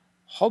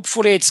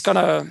hopefully it's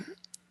gonna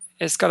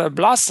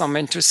blossom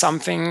into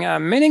something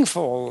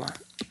meaningful,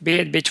 be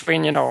it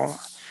between,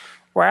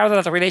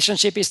 wherever the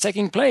relationship is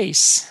taking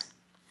place.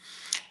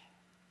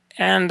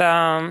 And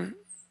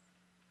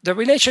the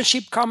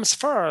relationship comes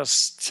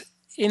first.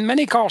 In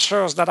many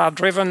cultures that are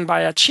driven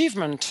by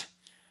achievement,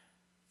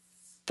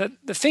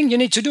 the thing you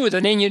need to do, the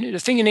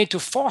thing you need to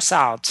force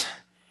out,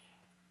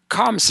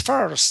 comes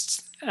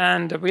first.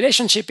 And the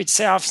relationship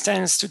itself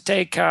tends to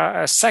take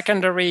a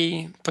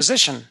secondary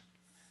position,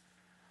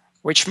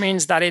 which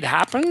means that it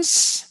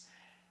happens,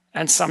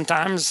 and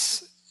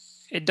sometimes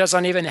it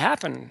doesn't even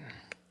happen.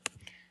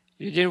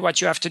 You do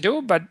what you have to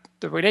do, but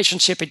the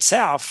relationship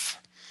itself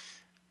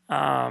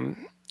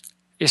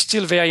is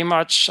still very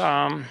much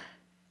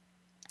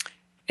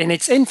in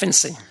its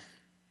infancy.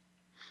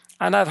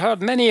 And I've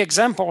heard many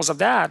examples of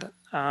that,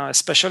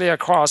 especially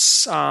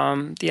across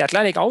the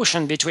Atlantic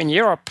Ocean between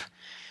Europe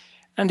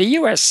and the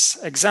US,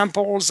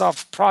 examples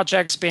of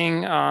projects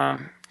being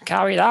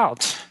carried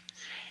out.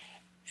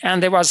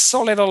 And there was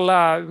so little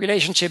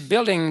relationship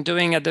building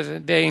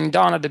being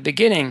done at the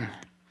beginning.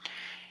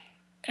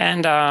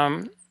 And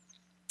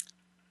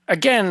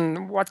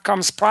again, what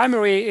comes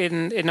primary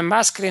in the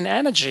masculine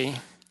energy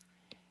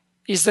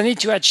is the need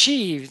to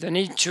achieve, the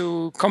need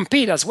to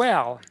compete as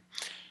well,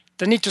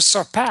 the need to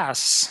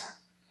surpass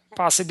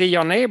possibly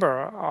your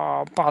neighbor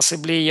or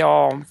possibly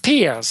your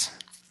peers.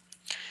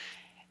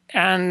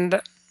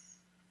 And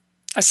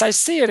as I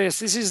see it,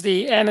 this is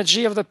the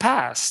energy of the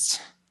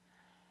past.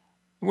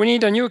 We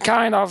need a new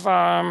kind of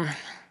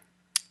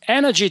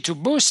energy to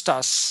boost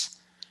us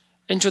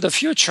into the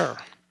future,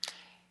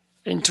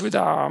 into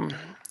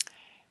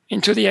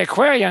the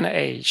Aquarian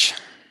age.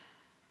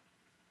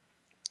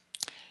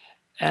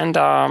 And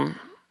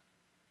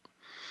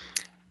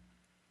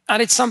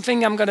it's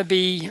something I'm going to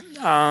be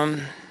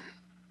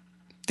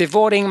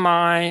devoting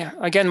my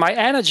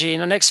energy in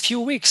the next few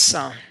weeks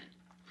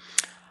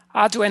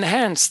how to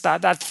enhance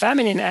that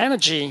feminine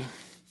energy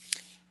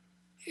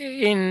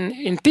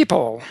in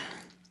people.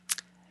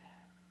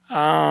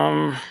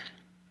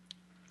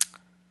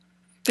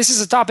 This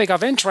is a topic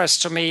of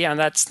interest to me, and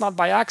that's not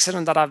by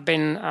accident that I've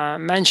been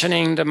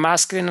mentioning the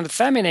masculine and the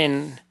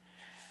feminine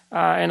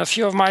in a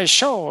few of my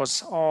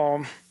shows,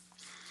 or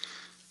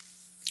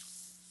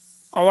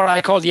what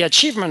I call the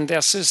achievement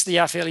versus the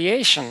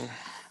affiliation.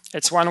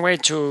 It's one way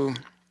to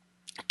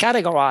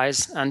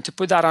categorize and to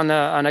put that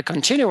on a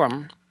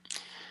continuum.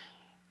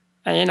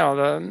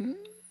 And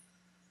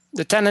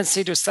the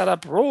tendency to set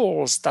up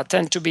rules that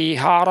tend to be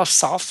hard or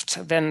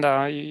soft, then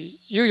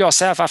you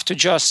yourself have to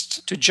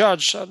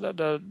judge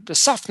the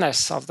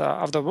softness of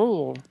the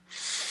rule.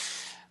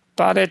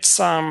 But it's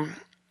a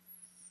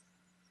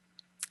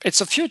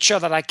future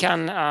that I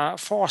can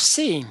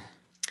foresee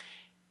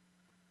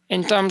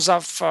in terms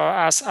of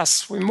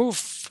as we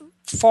move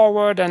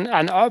forward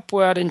and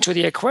upward into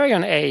the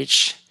Aquarian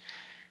age,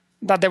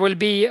 that there will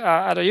be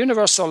at a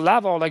universal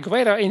level a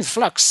greater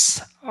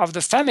influx of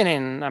the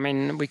feminine. I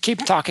mean, we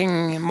keep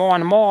talking more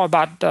and more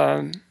about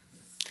the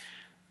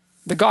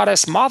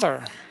goddess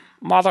Mother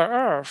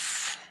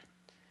Earth,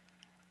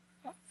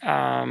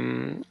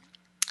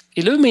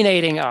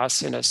 illuminating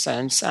us in a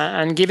sense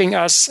and giving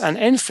us an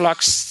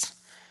influx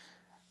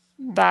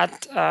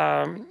that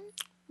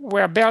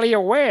we're barely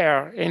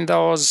aware in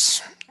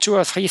those 2,000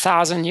 or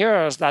 3,000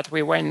 years that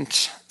we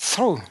went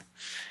through.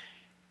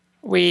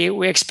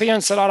 We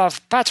experience a lot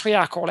of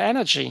patriarchal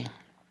energy.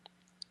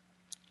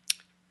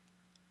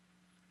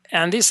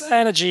 And this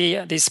energy,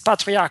 this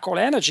patriarchal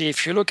energy,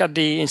 if you look at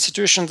the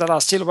institutions that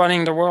are still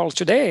running the world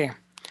today,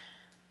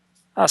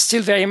 are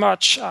still very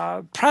much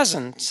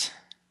present.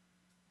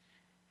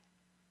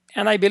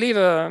 And I believe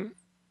a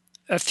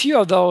few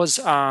of those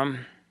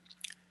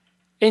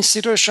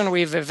institutions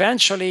will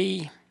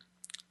eventually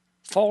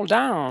fall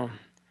down.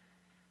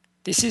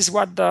 This is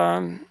what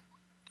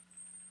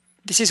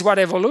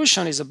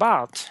evolution is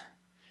about.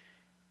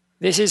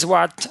 This is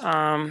what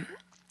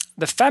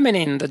the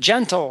feminine, the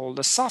gentle,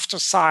 the softer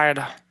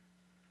side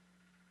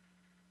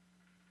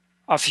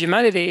of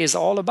humanity is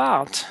all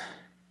about.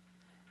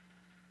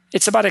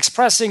 It's about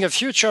expressing a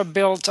future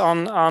built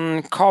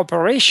on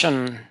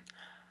cooperation,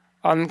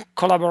 on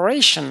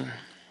collaboration,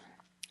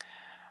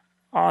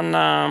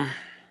 on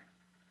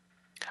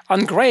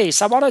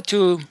grace. I wanted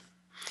to,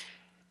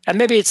 and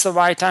maybe it's the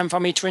right time for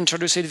me to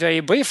introduce it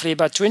very briefly,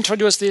 but to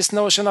introduce this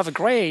notion of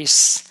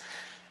grace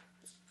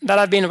that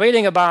I've been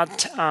reading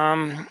about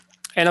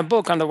in a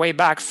book on the way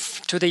back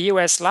to the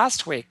US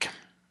last week.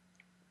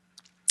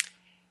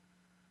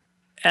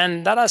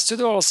 And that has to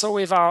do also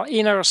with our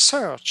inner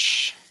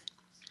search.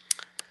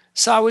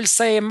 So I will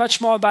say much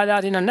more about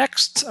that in the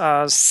next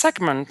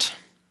segment.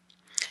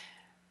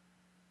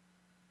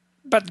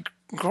 But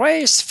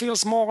grace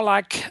feels more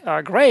like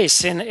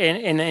grace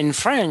in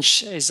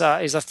French is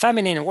a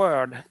feminine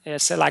word.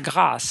 It's la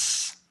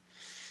grâce.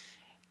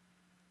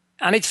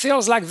 And it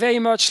feels like very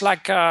much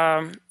like,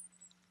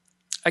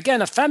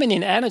 again, a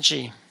feminine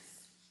energy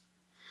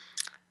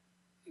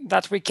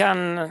that we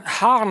can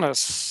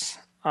harness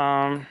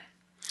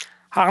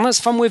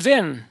from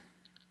within.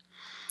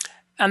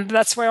 And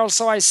that's where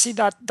also I see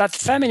that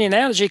feminine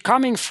energy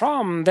coming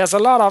from. There's a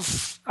lot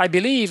of, I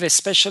believe,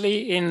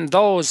 especially in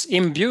those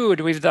imbued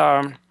with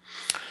the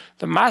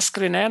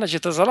masculine energy,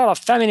 there's a lot of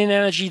feminine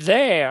energy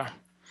there,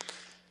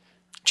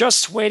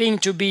 just waiting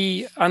to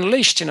be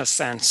unleashed in a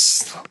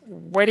sense,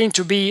 waiting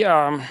to be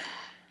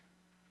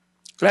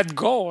let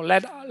go,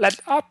 let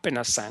up in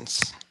a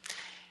sense.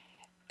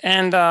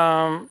 And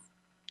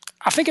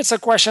I think it's a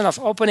question of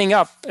opening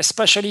up,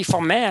 especially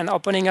for men,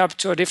 opening up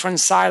to a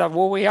different side of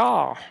who we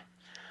are.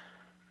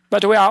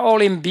 But we are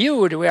all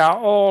imbued, we are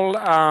all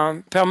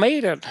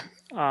permeated,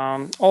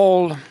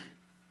 all,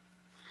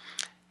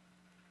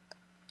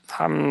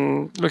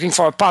 I'm looking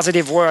for a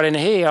positive word in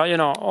here,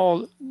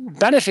 all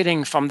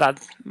benefiting from that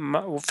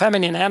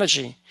feminine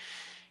energy.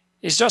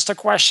 It's just a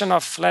question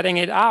of letting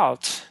it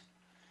out.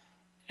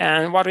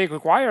 And what it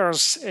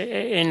requires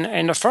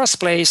in the first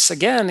place,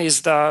 again,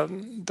 is the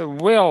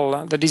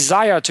will, the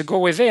desire to go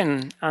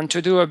within and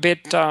to do a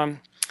bit more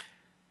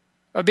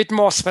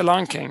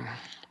spelunking.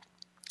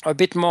 A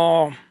bit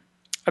more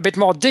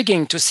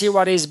digging to see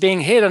what is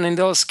being hidden in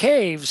those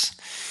caves.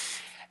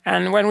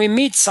 And when we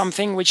meet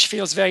something which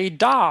feels very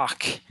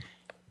dark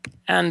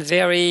and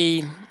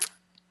very,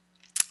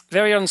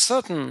 very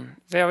uncertain,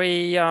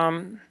 very,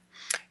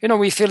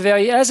 we feel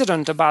very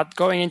hesitant about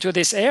going into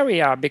this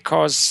area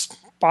because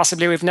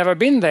possibly we've never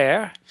been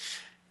there,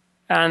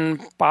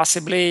 and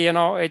possibly,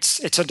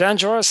 it's a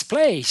dangerous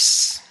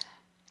place.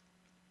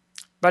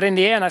 But in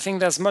the end, I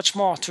think there's much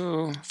more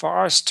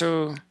for us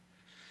to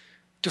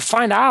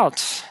find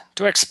out,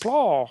 to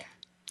explore,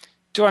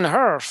 to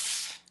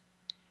unearth,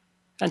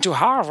 and to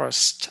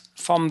harvest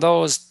from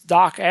those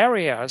dark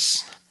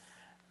areas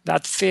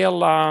that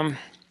feel a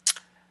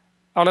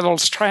little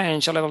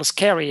strange, a little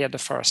scary at the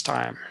first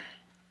time.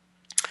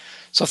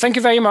 So thank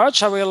you very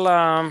much. I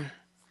will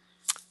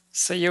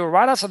see you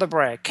right after the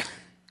break.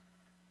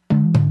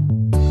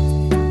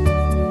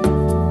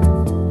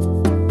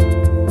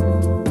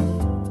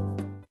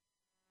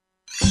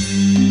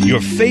 Your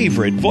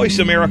favorite Voice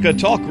America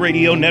Talk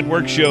Radio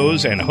Network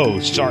shows and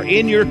hosts are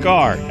in your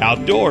car,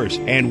 outdoors,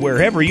 and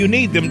wherever you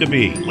need them to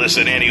be.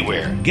 Listen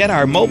anywhere. Get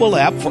our mobile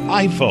app for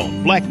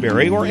iPhone,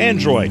 BlackBerry, or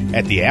Android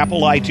at the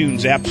Apple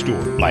iTunes App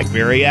Store,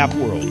 BlackBerry App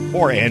World,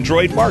 or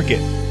Android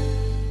Market.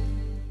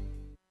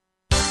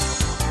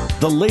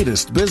 The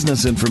latest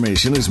business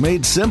information is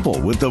made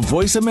simple with the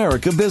Voice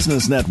America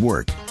Business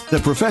Network. The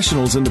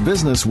professionals in the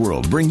business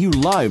world bring you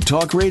live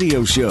talk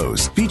radio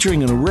shows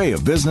featuring an array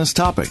of business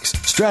topics,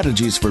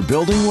 strategies for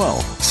building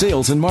wealth,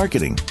 sales and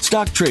marketing,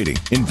 stock trading,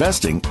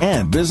 investing,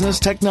 and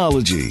business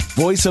technology.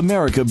 Voice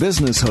America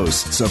Business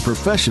hosts are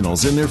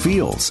professionals in their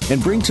fields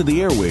and bring to the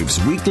airwaves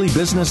weekly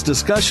business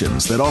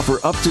discussions that offer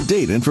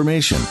up-to-date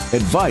information,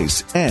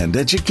 advice, and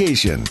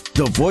education.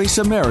 The Voice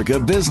America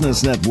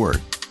Business Network.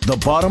 The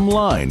bottom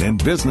line in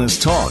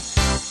business talk.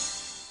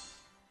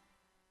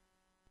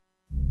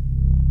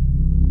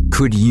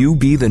 Could you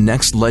be the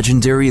next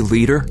legendary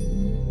leader?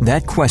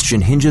 That question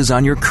hinges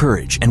on your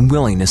courage and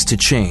willingness to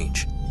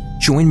change.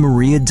 Join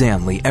Maria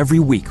Danley every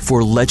week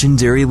for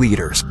Legendary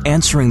Leaders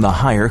Answering the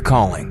Higher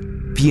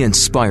Calling. Be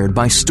inspired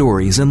by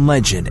stories and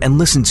legend and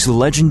listen to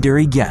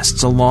legendary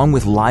guests along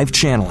with live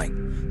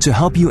channeling to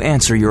help you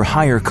answer your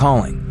higher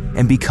calling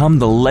and become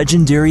the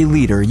legendary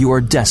leader you are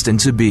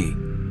destined to be.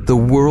 The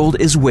world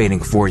is waiting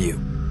for you.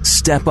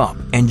 Step up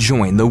and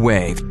join the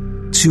wave.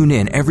 Tune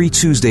in every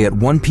Tuesday at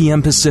 1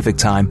 p.m. Pacific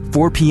Time,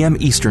 4 p.m.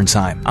 Eastern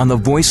Time on the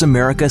Voice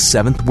America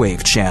 7th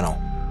Wave channel.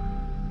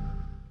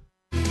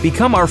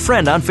 Become our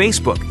friend on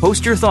Facebook.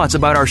 Post your thoughts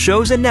about our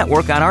shows and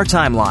network on our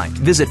timeline.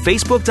 Visit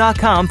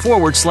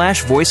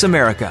Facebook.com/Voice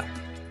America.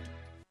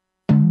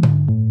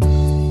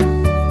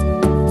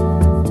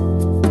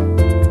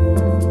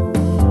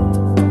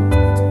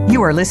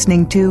 You are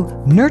listening to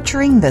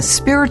Nurturing the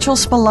Spiritual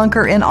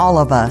Spelunker in All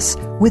of Us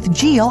with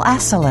Jill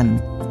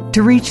Asselin.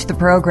 To reach the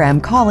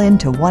program, call in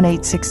to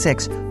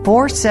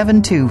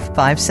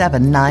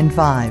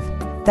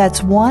 1-866-472-5795.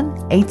 That's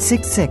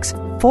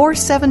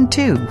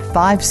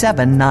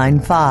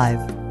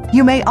 1-866-472-5795.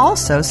 You may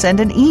also send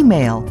an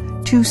email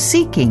to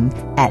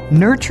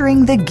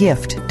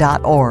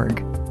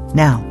seeking@nurturingthegift.org.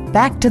 Now,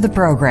 back to the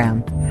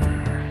program.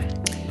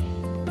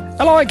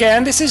 Hello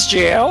again, this is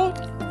Jill.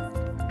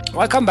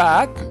 Welcome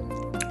back.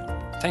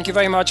 Thank you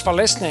very much for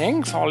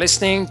listening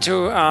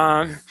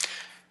to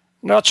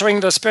Nurturing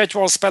the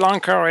Spiritual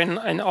Spelunker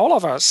in All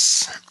of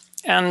Us.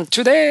 And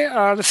today,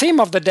 the theme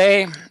of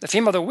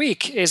the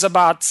week is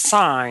about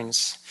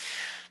signs.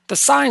 The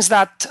signs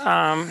that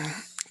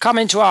come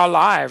into our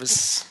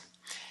lives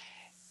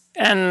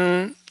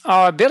and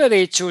our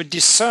ability to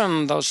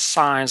discern those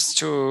signs,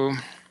 to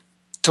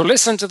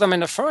listen to them in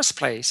the first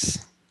place.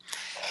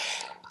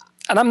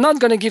 And I'm not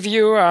going to give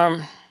you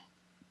a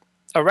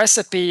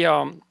recipe,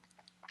 a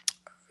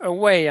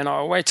way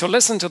to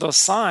listen to those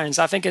signs.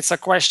 I think it's a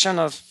question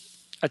of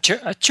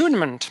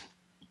attunement.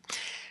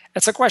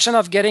 It's a question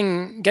of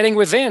getting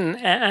within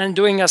and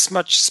doing as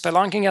much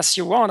spelunking as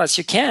you want, as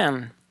you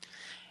can.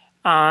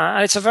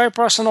 And it's a very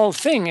personal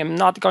thing. I'm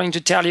not going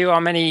to tell you how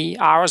many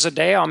hours a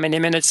day, how many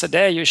minutes a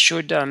day you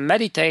should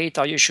meditate,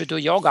 or you should do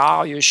yoga,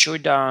 or you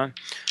should go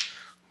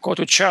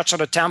to church or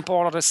the temple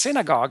or the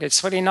synagogue.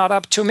 It's really not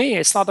up to me.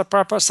 It's not the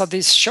purpose of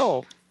this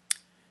show.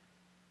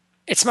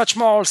 It's much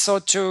more also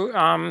to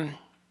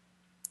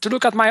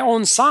look at my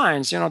own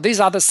signs. These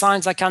are the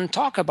signs I can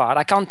talk about.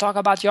 I can't talk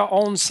about your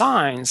own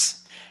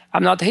signs.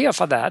 I'm not here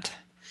for that.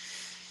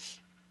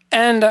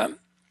 And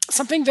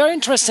something very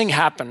interesting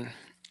happened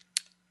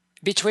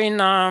between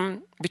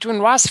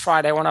last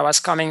Friday when I was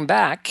coming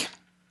back,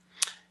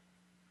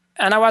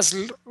 and I was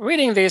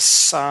reading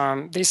this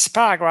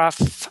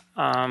paragraph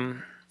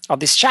or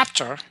this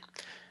chapter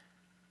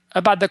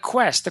about the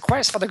quest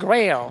for the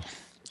Grail.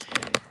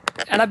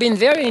 And I've been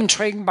very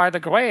intrigued by the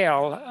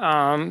Grail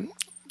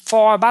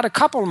for about a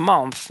couple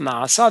months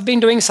now. So I've been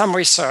doing some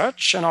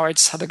research.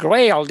 It's the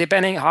Grail,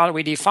 depending how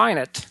we define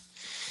it.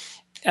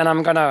 And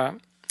I'm going to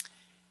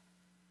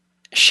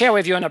share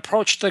with you an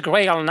approach to the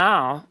Grail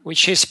now,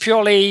 which is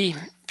purely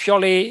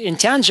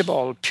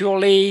intangible,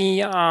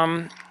 purely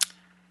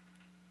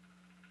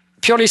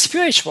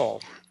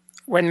spiritual.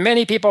 When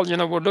many people,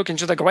 would look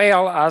into the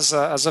Grail as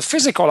a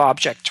physical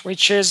object,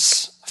 which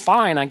is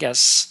fine, I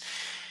guess.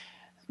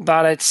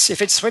 But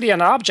if it's really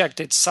an object,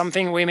 it's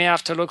something we may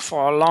have to look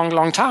for a long,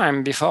 long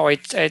time before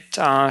it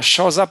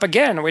shows up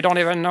again. We don't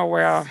even know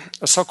where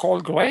the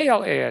so-called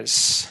Grail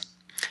is.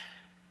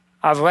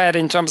 I've read,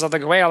 in terms of the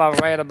Grail,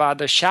 about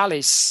the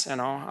chalice,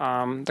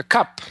 the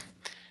cup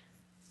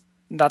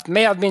that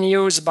may have been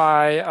used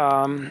by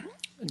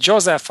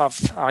Joseph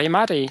of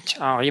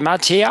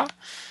Arimathea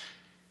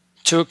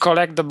to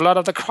collect the blood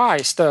of the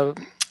Christ, the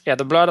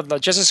blood of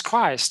Jesus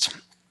Christ.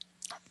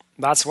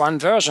 That's one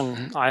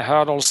version. I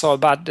heard also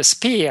about the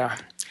spear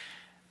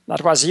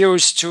that was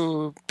used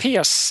to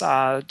pierce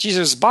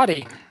Jesus'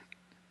 body.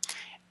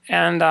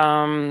 And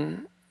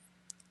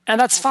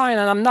that's fine,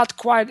 and I'm not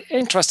quite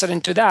interested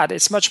into that.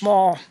 It's much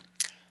more,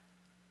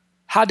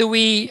 how do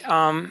we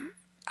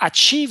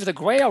achieve the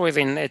grail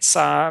within. It's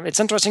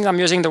interesting I'm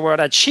using the word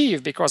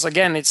achieve because,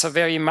 again, it's a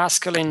very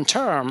masculine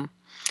term.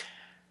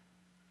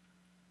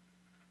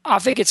 I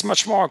think it's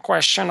much more a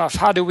question of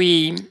how do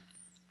we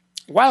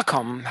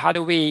welcome, how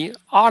do we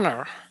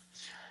honor,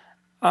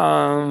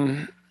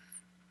 how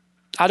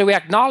do we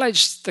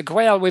acknowledge the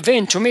grail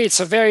within. To me, it's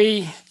a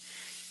very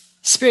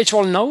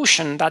spiritual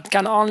notion that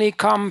can only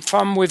come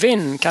from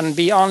within, can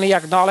be only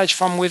acknowledged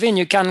from within.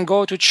 You can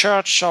go to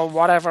church or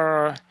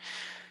whatever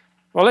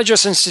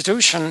religious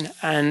institution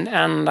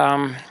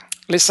and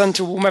listen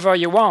to whomever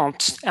you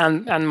want,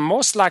 and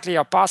most likely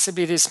or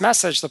possibly this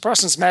message, the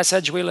person's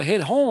message, will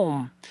hit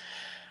home.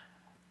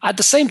 At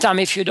the same time,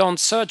 if you don't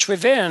search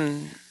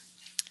within,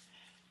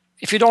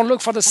 if you don't look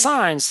for the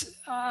signs,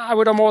 I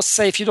would almost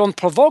say if you don't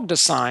provoke the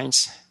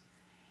signs,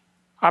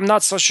 I'm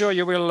not so sure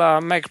you will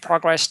make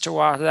progress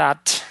toward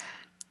that,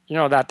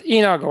 that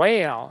inner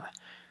grail,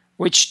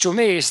 which to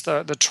me is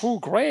the true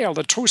grail.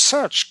 The true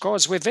search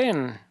goes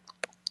within.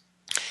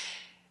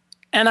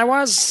 And I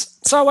was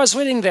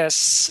reading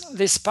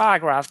this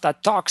paragraph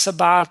that talks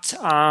about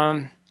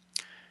the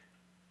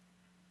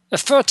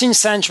 13th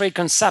century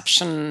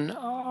conception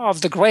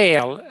of the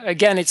grail.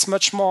 Again, it's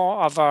much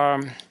more of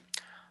a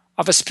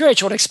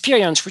spiritual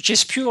experience, which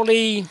is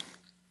purely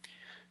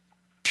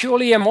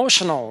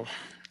emotional.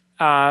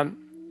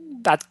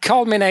 That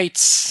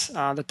culminates,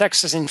 the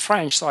text is in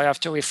French, so I have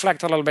to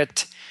reflect a little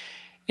bit,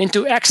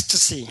 into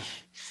ecstasy.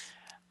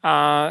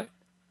 I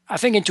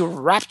think into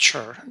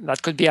rapture,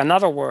 that could be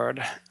another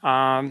word.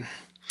 And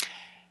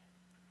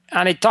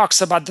it talks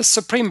about the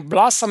supreme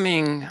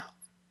blossoming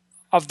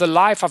of the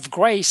life of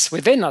grace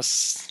within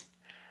us.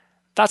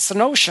 That's the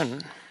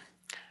notion.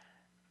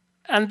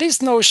 And this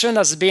notion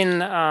has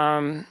been,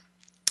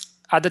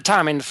 at the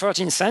time in the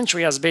 13th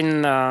century, has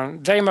been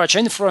very much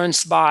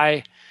influenced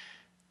by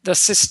the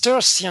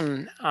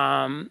Cistercian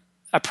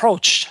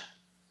approach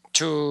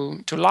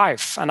to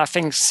life. And I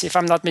think, if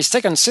I'm not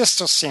mistaken,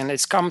 Cistercian,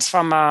 it comes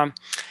from an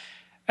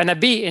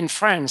abbey in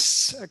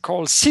France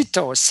called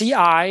Citeaux,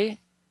 Citeaux,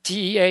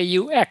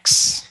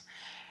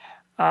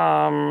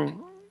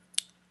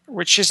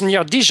 which is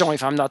near Dijon,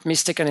 if I'm not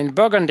mistaken, in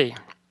Burgundy,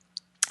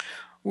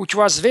 which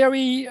was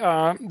very,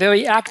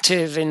 very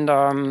active in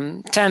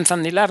the 10th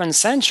and 11th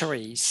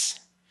centuries.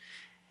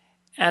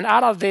 And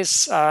out of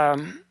this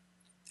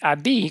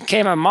abbey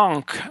came a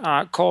monk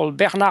called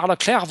Bernard of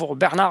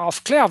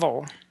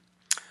Clairvaux,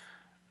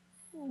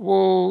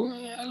 who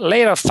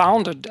later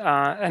founded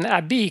an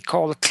abbey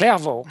called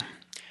Clairvaux,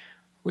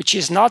 which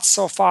is not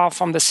so far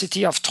from the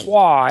city of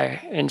Troyes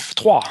in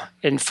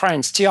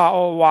France,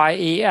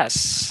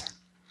 Troyes.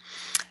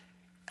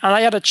 And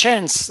I had a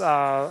chance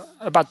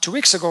about 2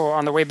 weeks ago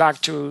on the way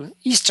back to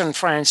eastern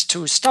France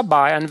to stop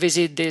by and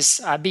visit this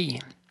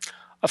abbey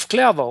of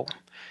Clairvaux,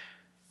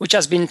 which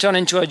has been turned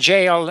into a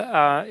jail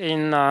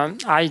in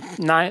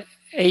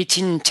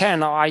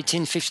 1810 or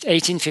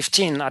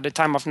 1815 at the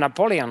time of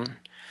Napoleon.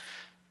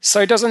 So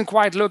it doesn't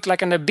quite look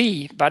like an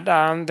abbey, but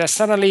there's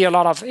certainly a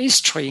lot of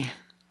history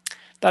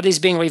that is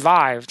being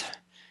revived.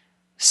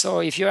 So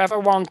if you ever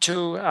want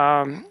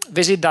to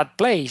visit that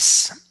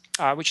place,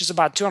 which is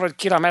about 200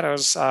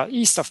 kilometers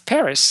east of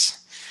Paris,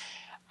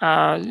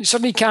 you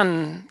certainly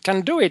can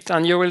do it,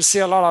 and you will see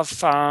a lot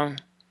of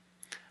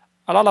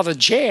a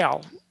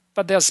jail.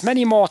 But there's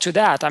many more to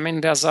that. I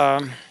mean, there's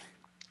a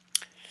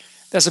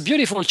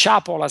beautiful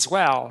chapel as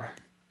well.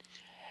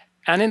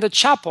 And in the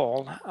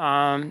chapel,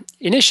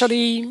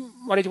 initially,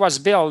 when it was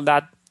built,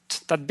 that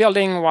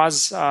building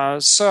was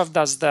served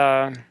as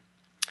the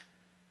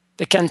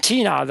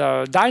cantina,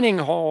 the dining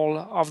hall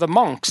of the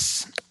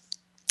monks.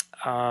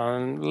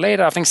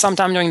 Later, I think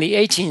sometime during the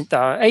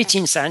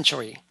 18th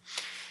century.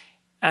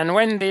 And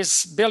when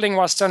this building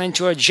was turned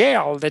into a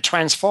jail, they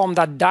transformed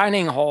that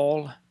dining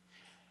hall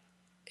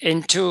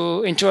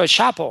into a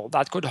chapel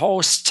that could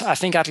host, I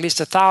think, at least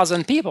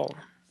 1,000 people.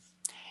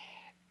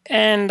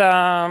 And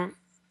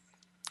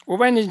we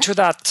went into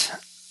that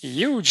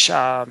huge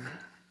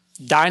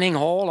dining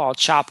hall or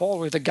chapel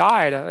with a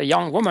guide, a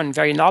young woman,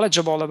 very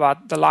knowledgeable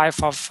about the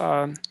life of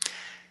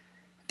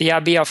the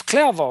Abbey of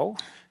Clairvaux.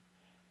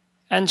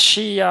 And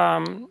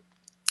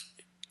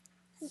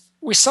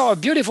we saw a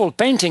beautiful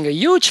painting, a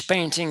huge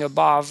painting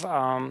above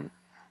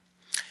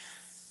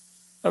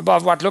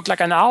what looked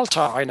like an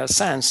altar, in a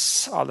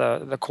sense, or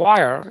the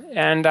choir,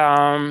 and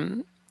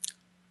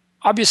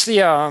obviously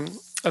a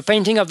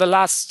painting of the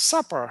Last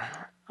Supper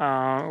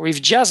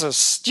with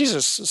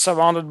Jesus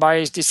surrounded by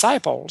his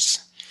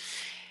disciples.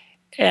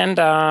 And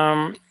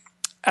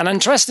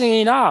interestingly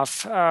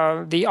enough,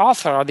 the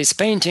author of this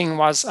painting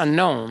was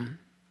unknown.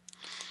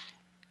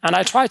 And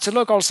I tried to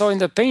look also in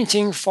the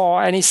painting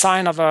for any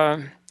sign of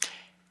a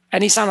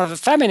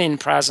feminine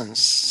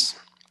presence.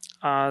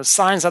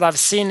 Signs that I've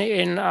seen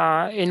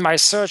in my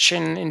search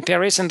in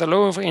Paris, in the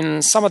Louvre,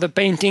 in some of the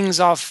paintings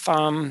of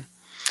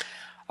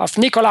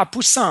Nicolas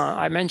Poussin.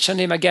 I mentioned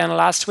him again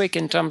last week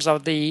in terms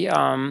of the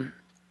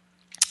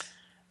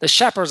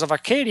Shepherds of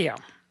Arcadia.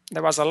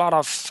 There was a lot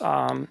of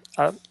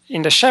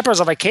in the Shepherds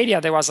of Arcadia.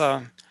 There was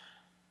a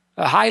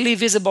a highly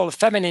visible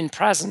feminine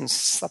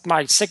presence that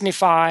might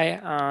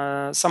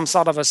signify some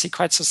sort of a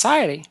secret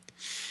society.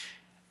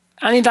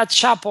 And in that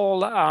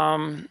chapel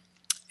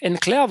in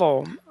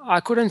Clairvaux, I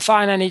couldn't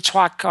find any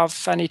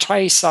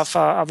trace of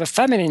a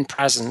feminine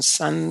presence,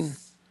 and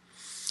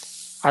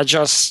I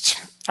just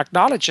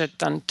acknowledged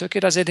it and took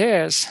it as it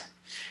is.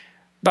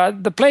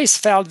 But the place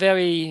felt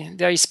very,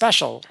 very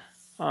special.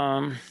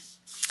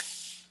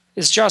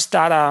 It's just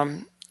that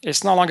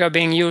it's no longer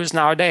being used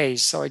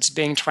nowadays, so it's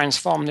being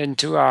transformed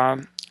into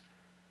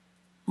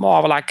more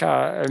of like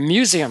a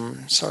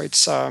museum. So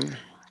it's a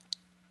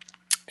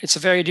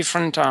very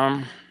different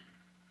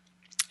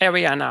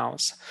area now.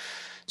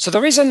 So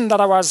the reason that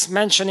I was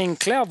mentioning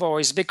Clairvaux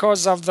is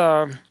because of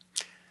the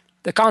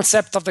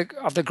concept of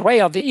the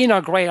Grail, the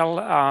inner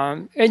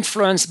Grail,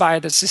 influenced by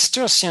the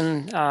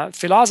Cistercian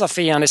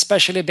philosophy, and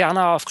especially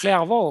Bernard of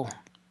Clairvaux.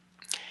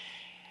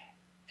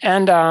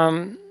 And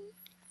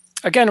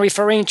again,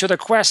 referring to the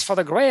quest for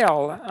the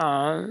Grail,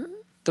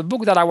 the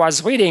book that I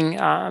was reading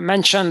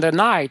mentioned the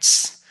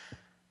knights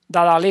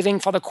that are living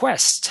for the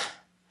quest.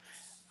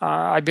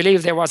 I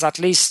believe there was at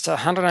least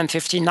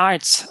 150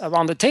 knights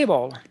around the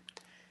table,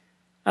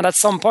 and at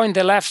some point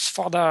they left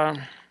for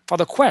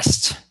the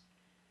quest,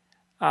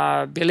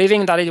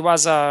 believing that it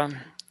was a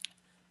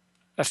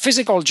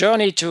physical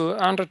journey to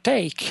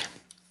undertake.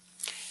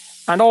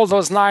 And all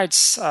those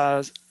knights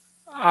are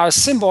a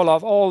symbol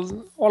of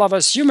all of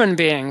us human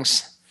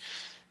beings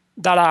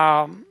that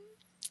are,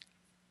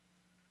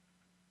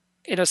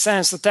 in a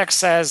sense, the text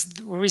says,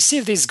 we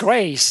receive this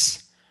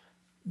grace,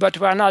 but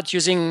we are not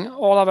using,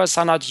 all of us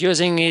are not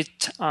using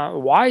it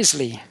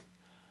wisely,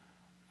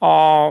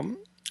 or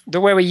the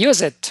way we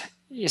use it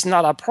is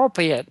not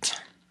appropriate.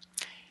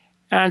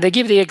 And they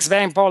give the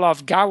example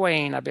of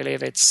Gawain, I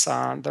believe it's,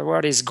 the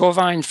word is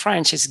Gauvin in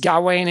French, it's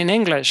Gawain in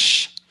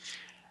English,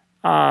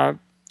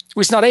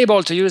 who's not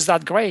able to use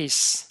that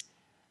grace,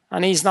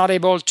 and he's not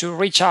able to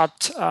reach out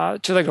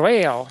to the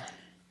Grail.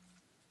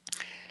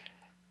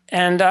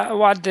 And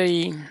what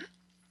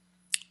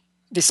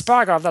this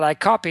paragraph that I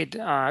copied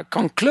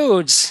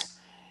concludes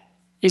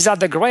is that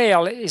the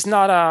Grail is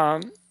not a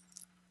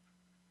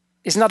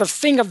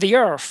thing of the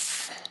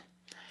earth,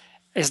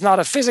 it's not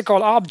a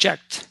physical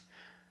object,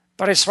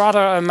 but it's rather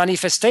a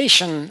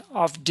manifestation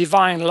of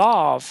divine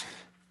love.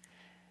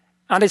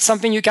 And it's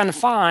something you can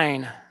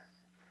find,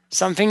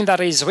 something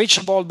that is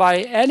reachable by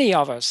any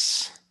of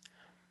us.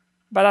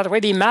 But what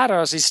really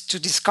matters is to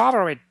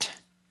discover it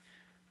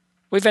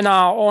within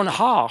our own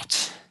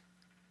heart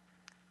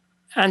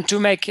and to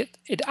make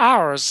it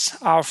ours,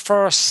 our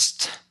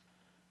first,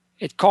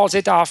 it calls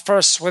it our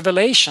first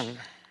revelation.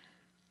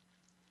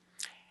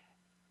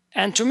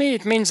 And to me,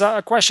 it means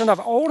a question of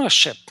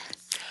ownership.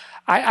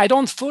 I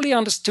don't fully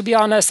understand, to be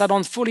honest, I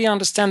don't fully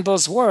understand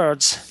those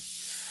words,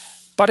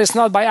 but it's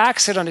not by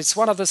accident. It's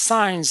one of the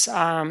signs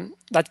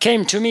that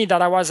came to me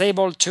that I was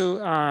able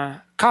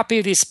to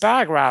copy this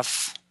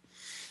paragraph.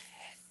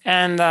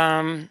 And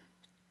I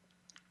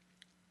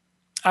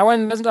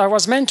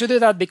was meant to do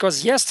that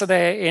because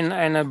yesterday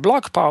in a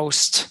blog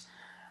post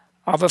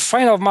of a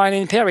friend of mine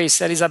in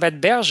Paris,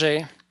 Elisabeth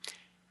Berger,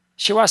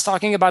 she was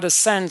talking about a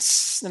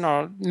sense,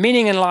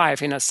 meaning in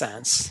life in a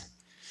sense.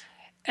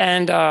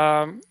 And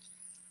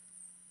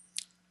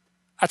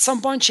at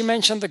some point she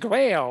mentioned the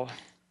Grail.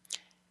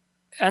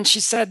 And she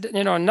said,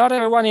 not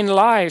everyone in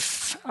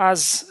life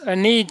has a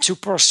need to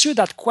pursue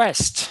that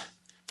quest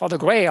for the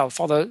Grail,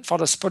 for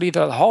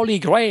the Holy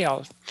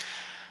Grail.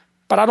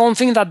 But I don't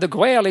think that the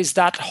Grail is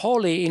that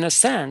holy in a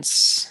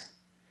sense,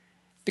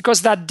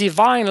 because that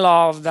divine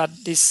love that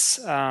this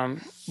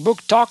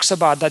book talks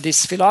about, that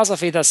this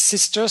philosophy, that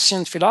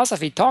Cistercian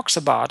philosophy talks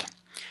about,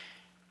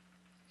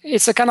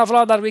 it's a kind of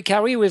love that we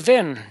carry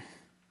within,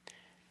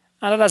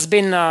 and it has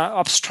been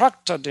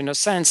obstructed in a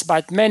sense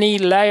by many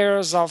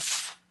layers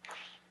of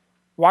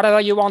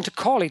whatever you want to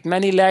call it,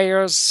 many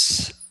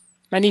layers,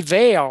 many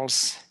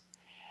veils,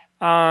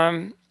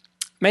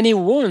 many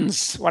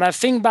wounds. When I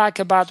think back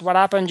about what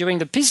happened during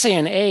the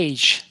Piscean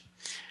age,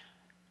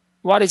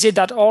 what is it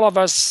that all of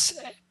us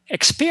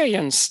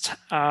experienced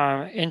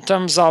in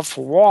terms of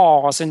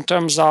wars, in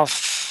terms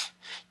of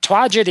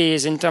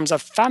tragedies, in terms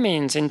of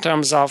famines, in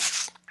terms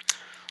of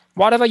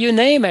whatever you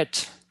name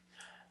it.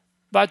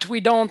 But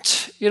you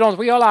don't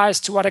realize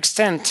to what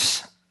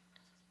extent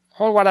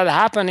all what had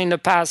happened in the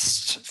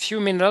past few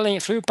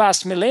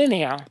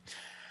millennia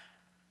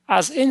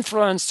has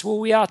influenced who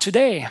we are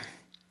today,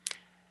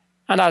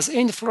 and has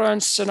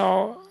influenced,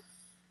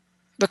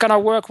 the kind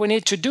of work we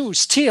need to do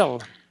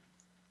still.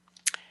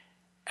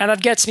 And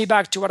that gets me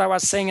back to what I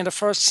was saying in the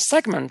first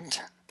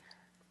segment.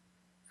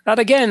 That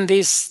again,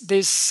 this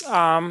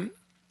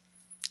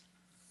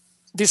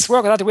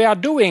work that we are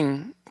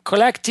doing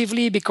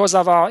collectively because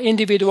of our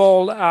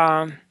individual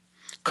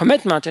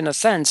commitment, in a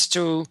sense,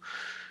 to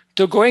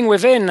going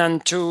within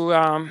and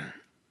to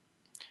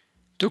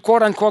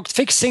quote unquote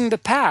fixing the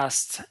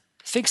past,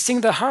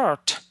 fixing the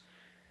hurt,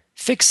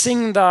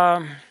 fixing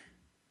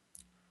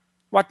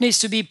what needs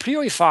to be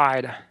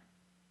purified,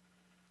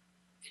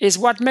 is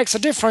what makes a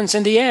difference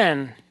in the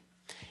end.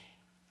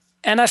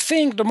 And I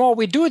think the more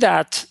we do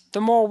that,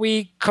 the more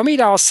we commit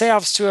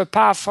ourselves to a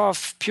path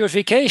of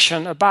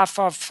purification, a path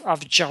of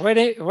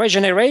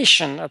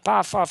regeneration, a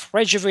path of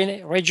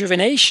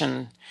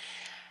rejuvenation.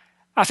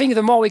 I think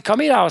the more we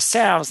commit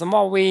ourselves, the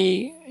more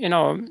we,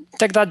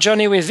 take that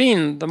journey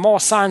within, the more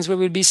signs we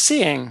will be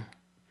seeing.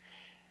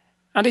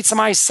 And it's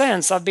my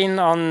sense. I've been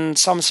on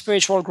some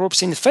spiritual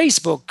groups in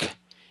Facebook,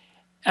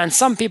 and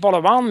some people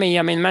around me,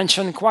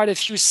 mentioned quite a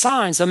few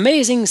signs,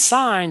 amazing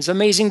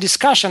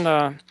discussion.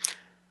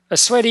 A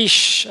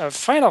Swedish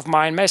friend of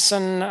mine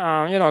mentioned,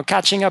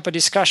 catching up a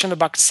discussion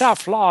about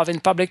self-love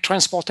in public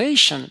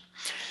transportation.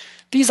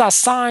 These are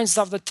signs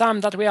of the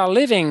time that we are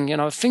living.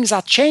 Things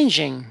are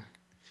changing,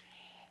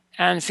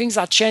 and things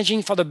are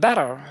changing for the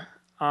better.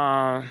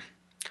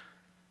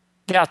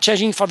 They are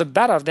changing for the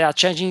better. They are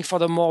changing for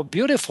the more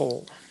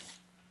beautiful.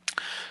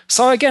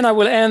 So again, I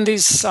will end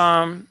this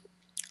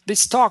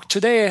talk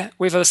today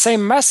with the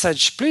same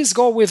message. Please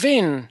go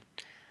within.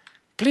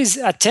 Please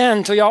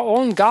attend to your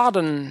own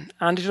garden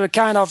and to the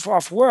kind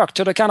of work,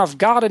 to the kind of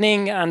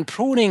gardening and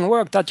pruning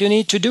work that you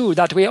need to do,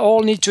 that we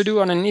all need to do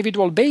on an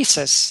individual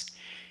basis.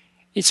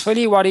 It's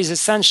really what is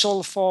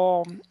essential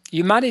for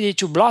humanity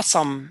to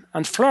blossom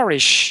and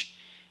flourish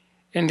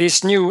in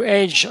this new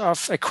age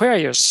of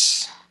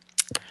Aquarius.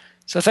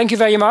 So thank you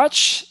very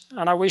much,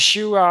 and I wish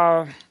you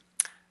a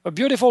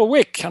beautiful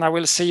week, and I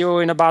will see you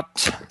in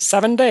about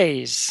 7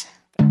 days.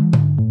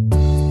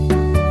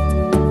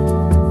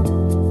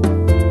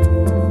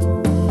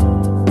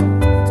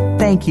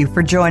 Thank you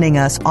for joining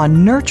us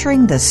on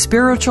Nurturing the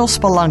Spiritual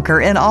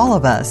Spelunker in All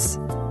of Us.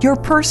 Your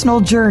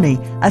personal journey,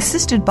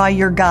 assisted by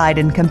your guide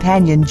and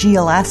companion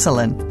Gil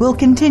Asselin, will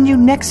continue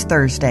next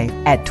Thursday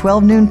at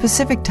 12 noon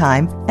Pacific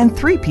Time and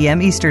 3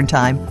 p.m. Eastern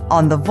Time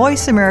on the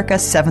Voice America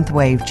 7th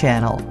Wave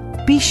channel.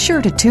 Be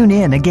sure to tune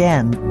in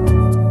again.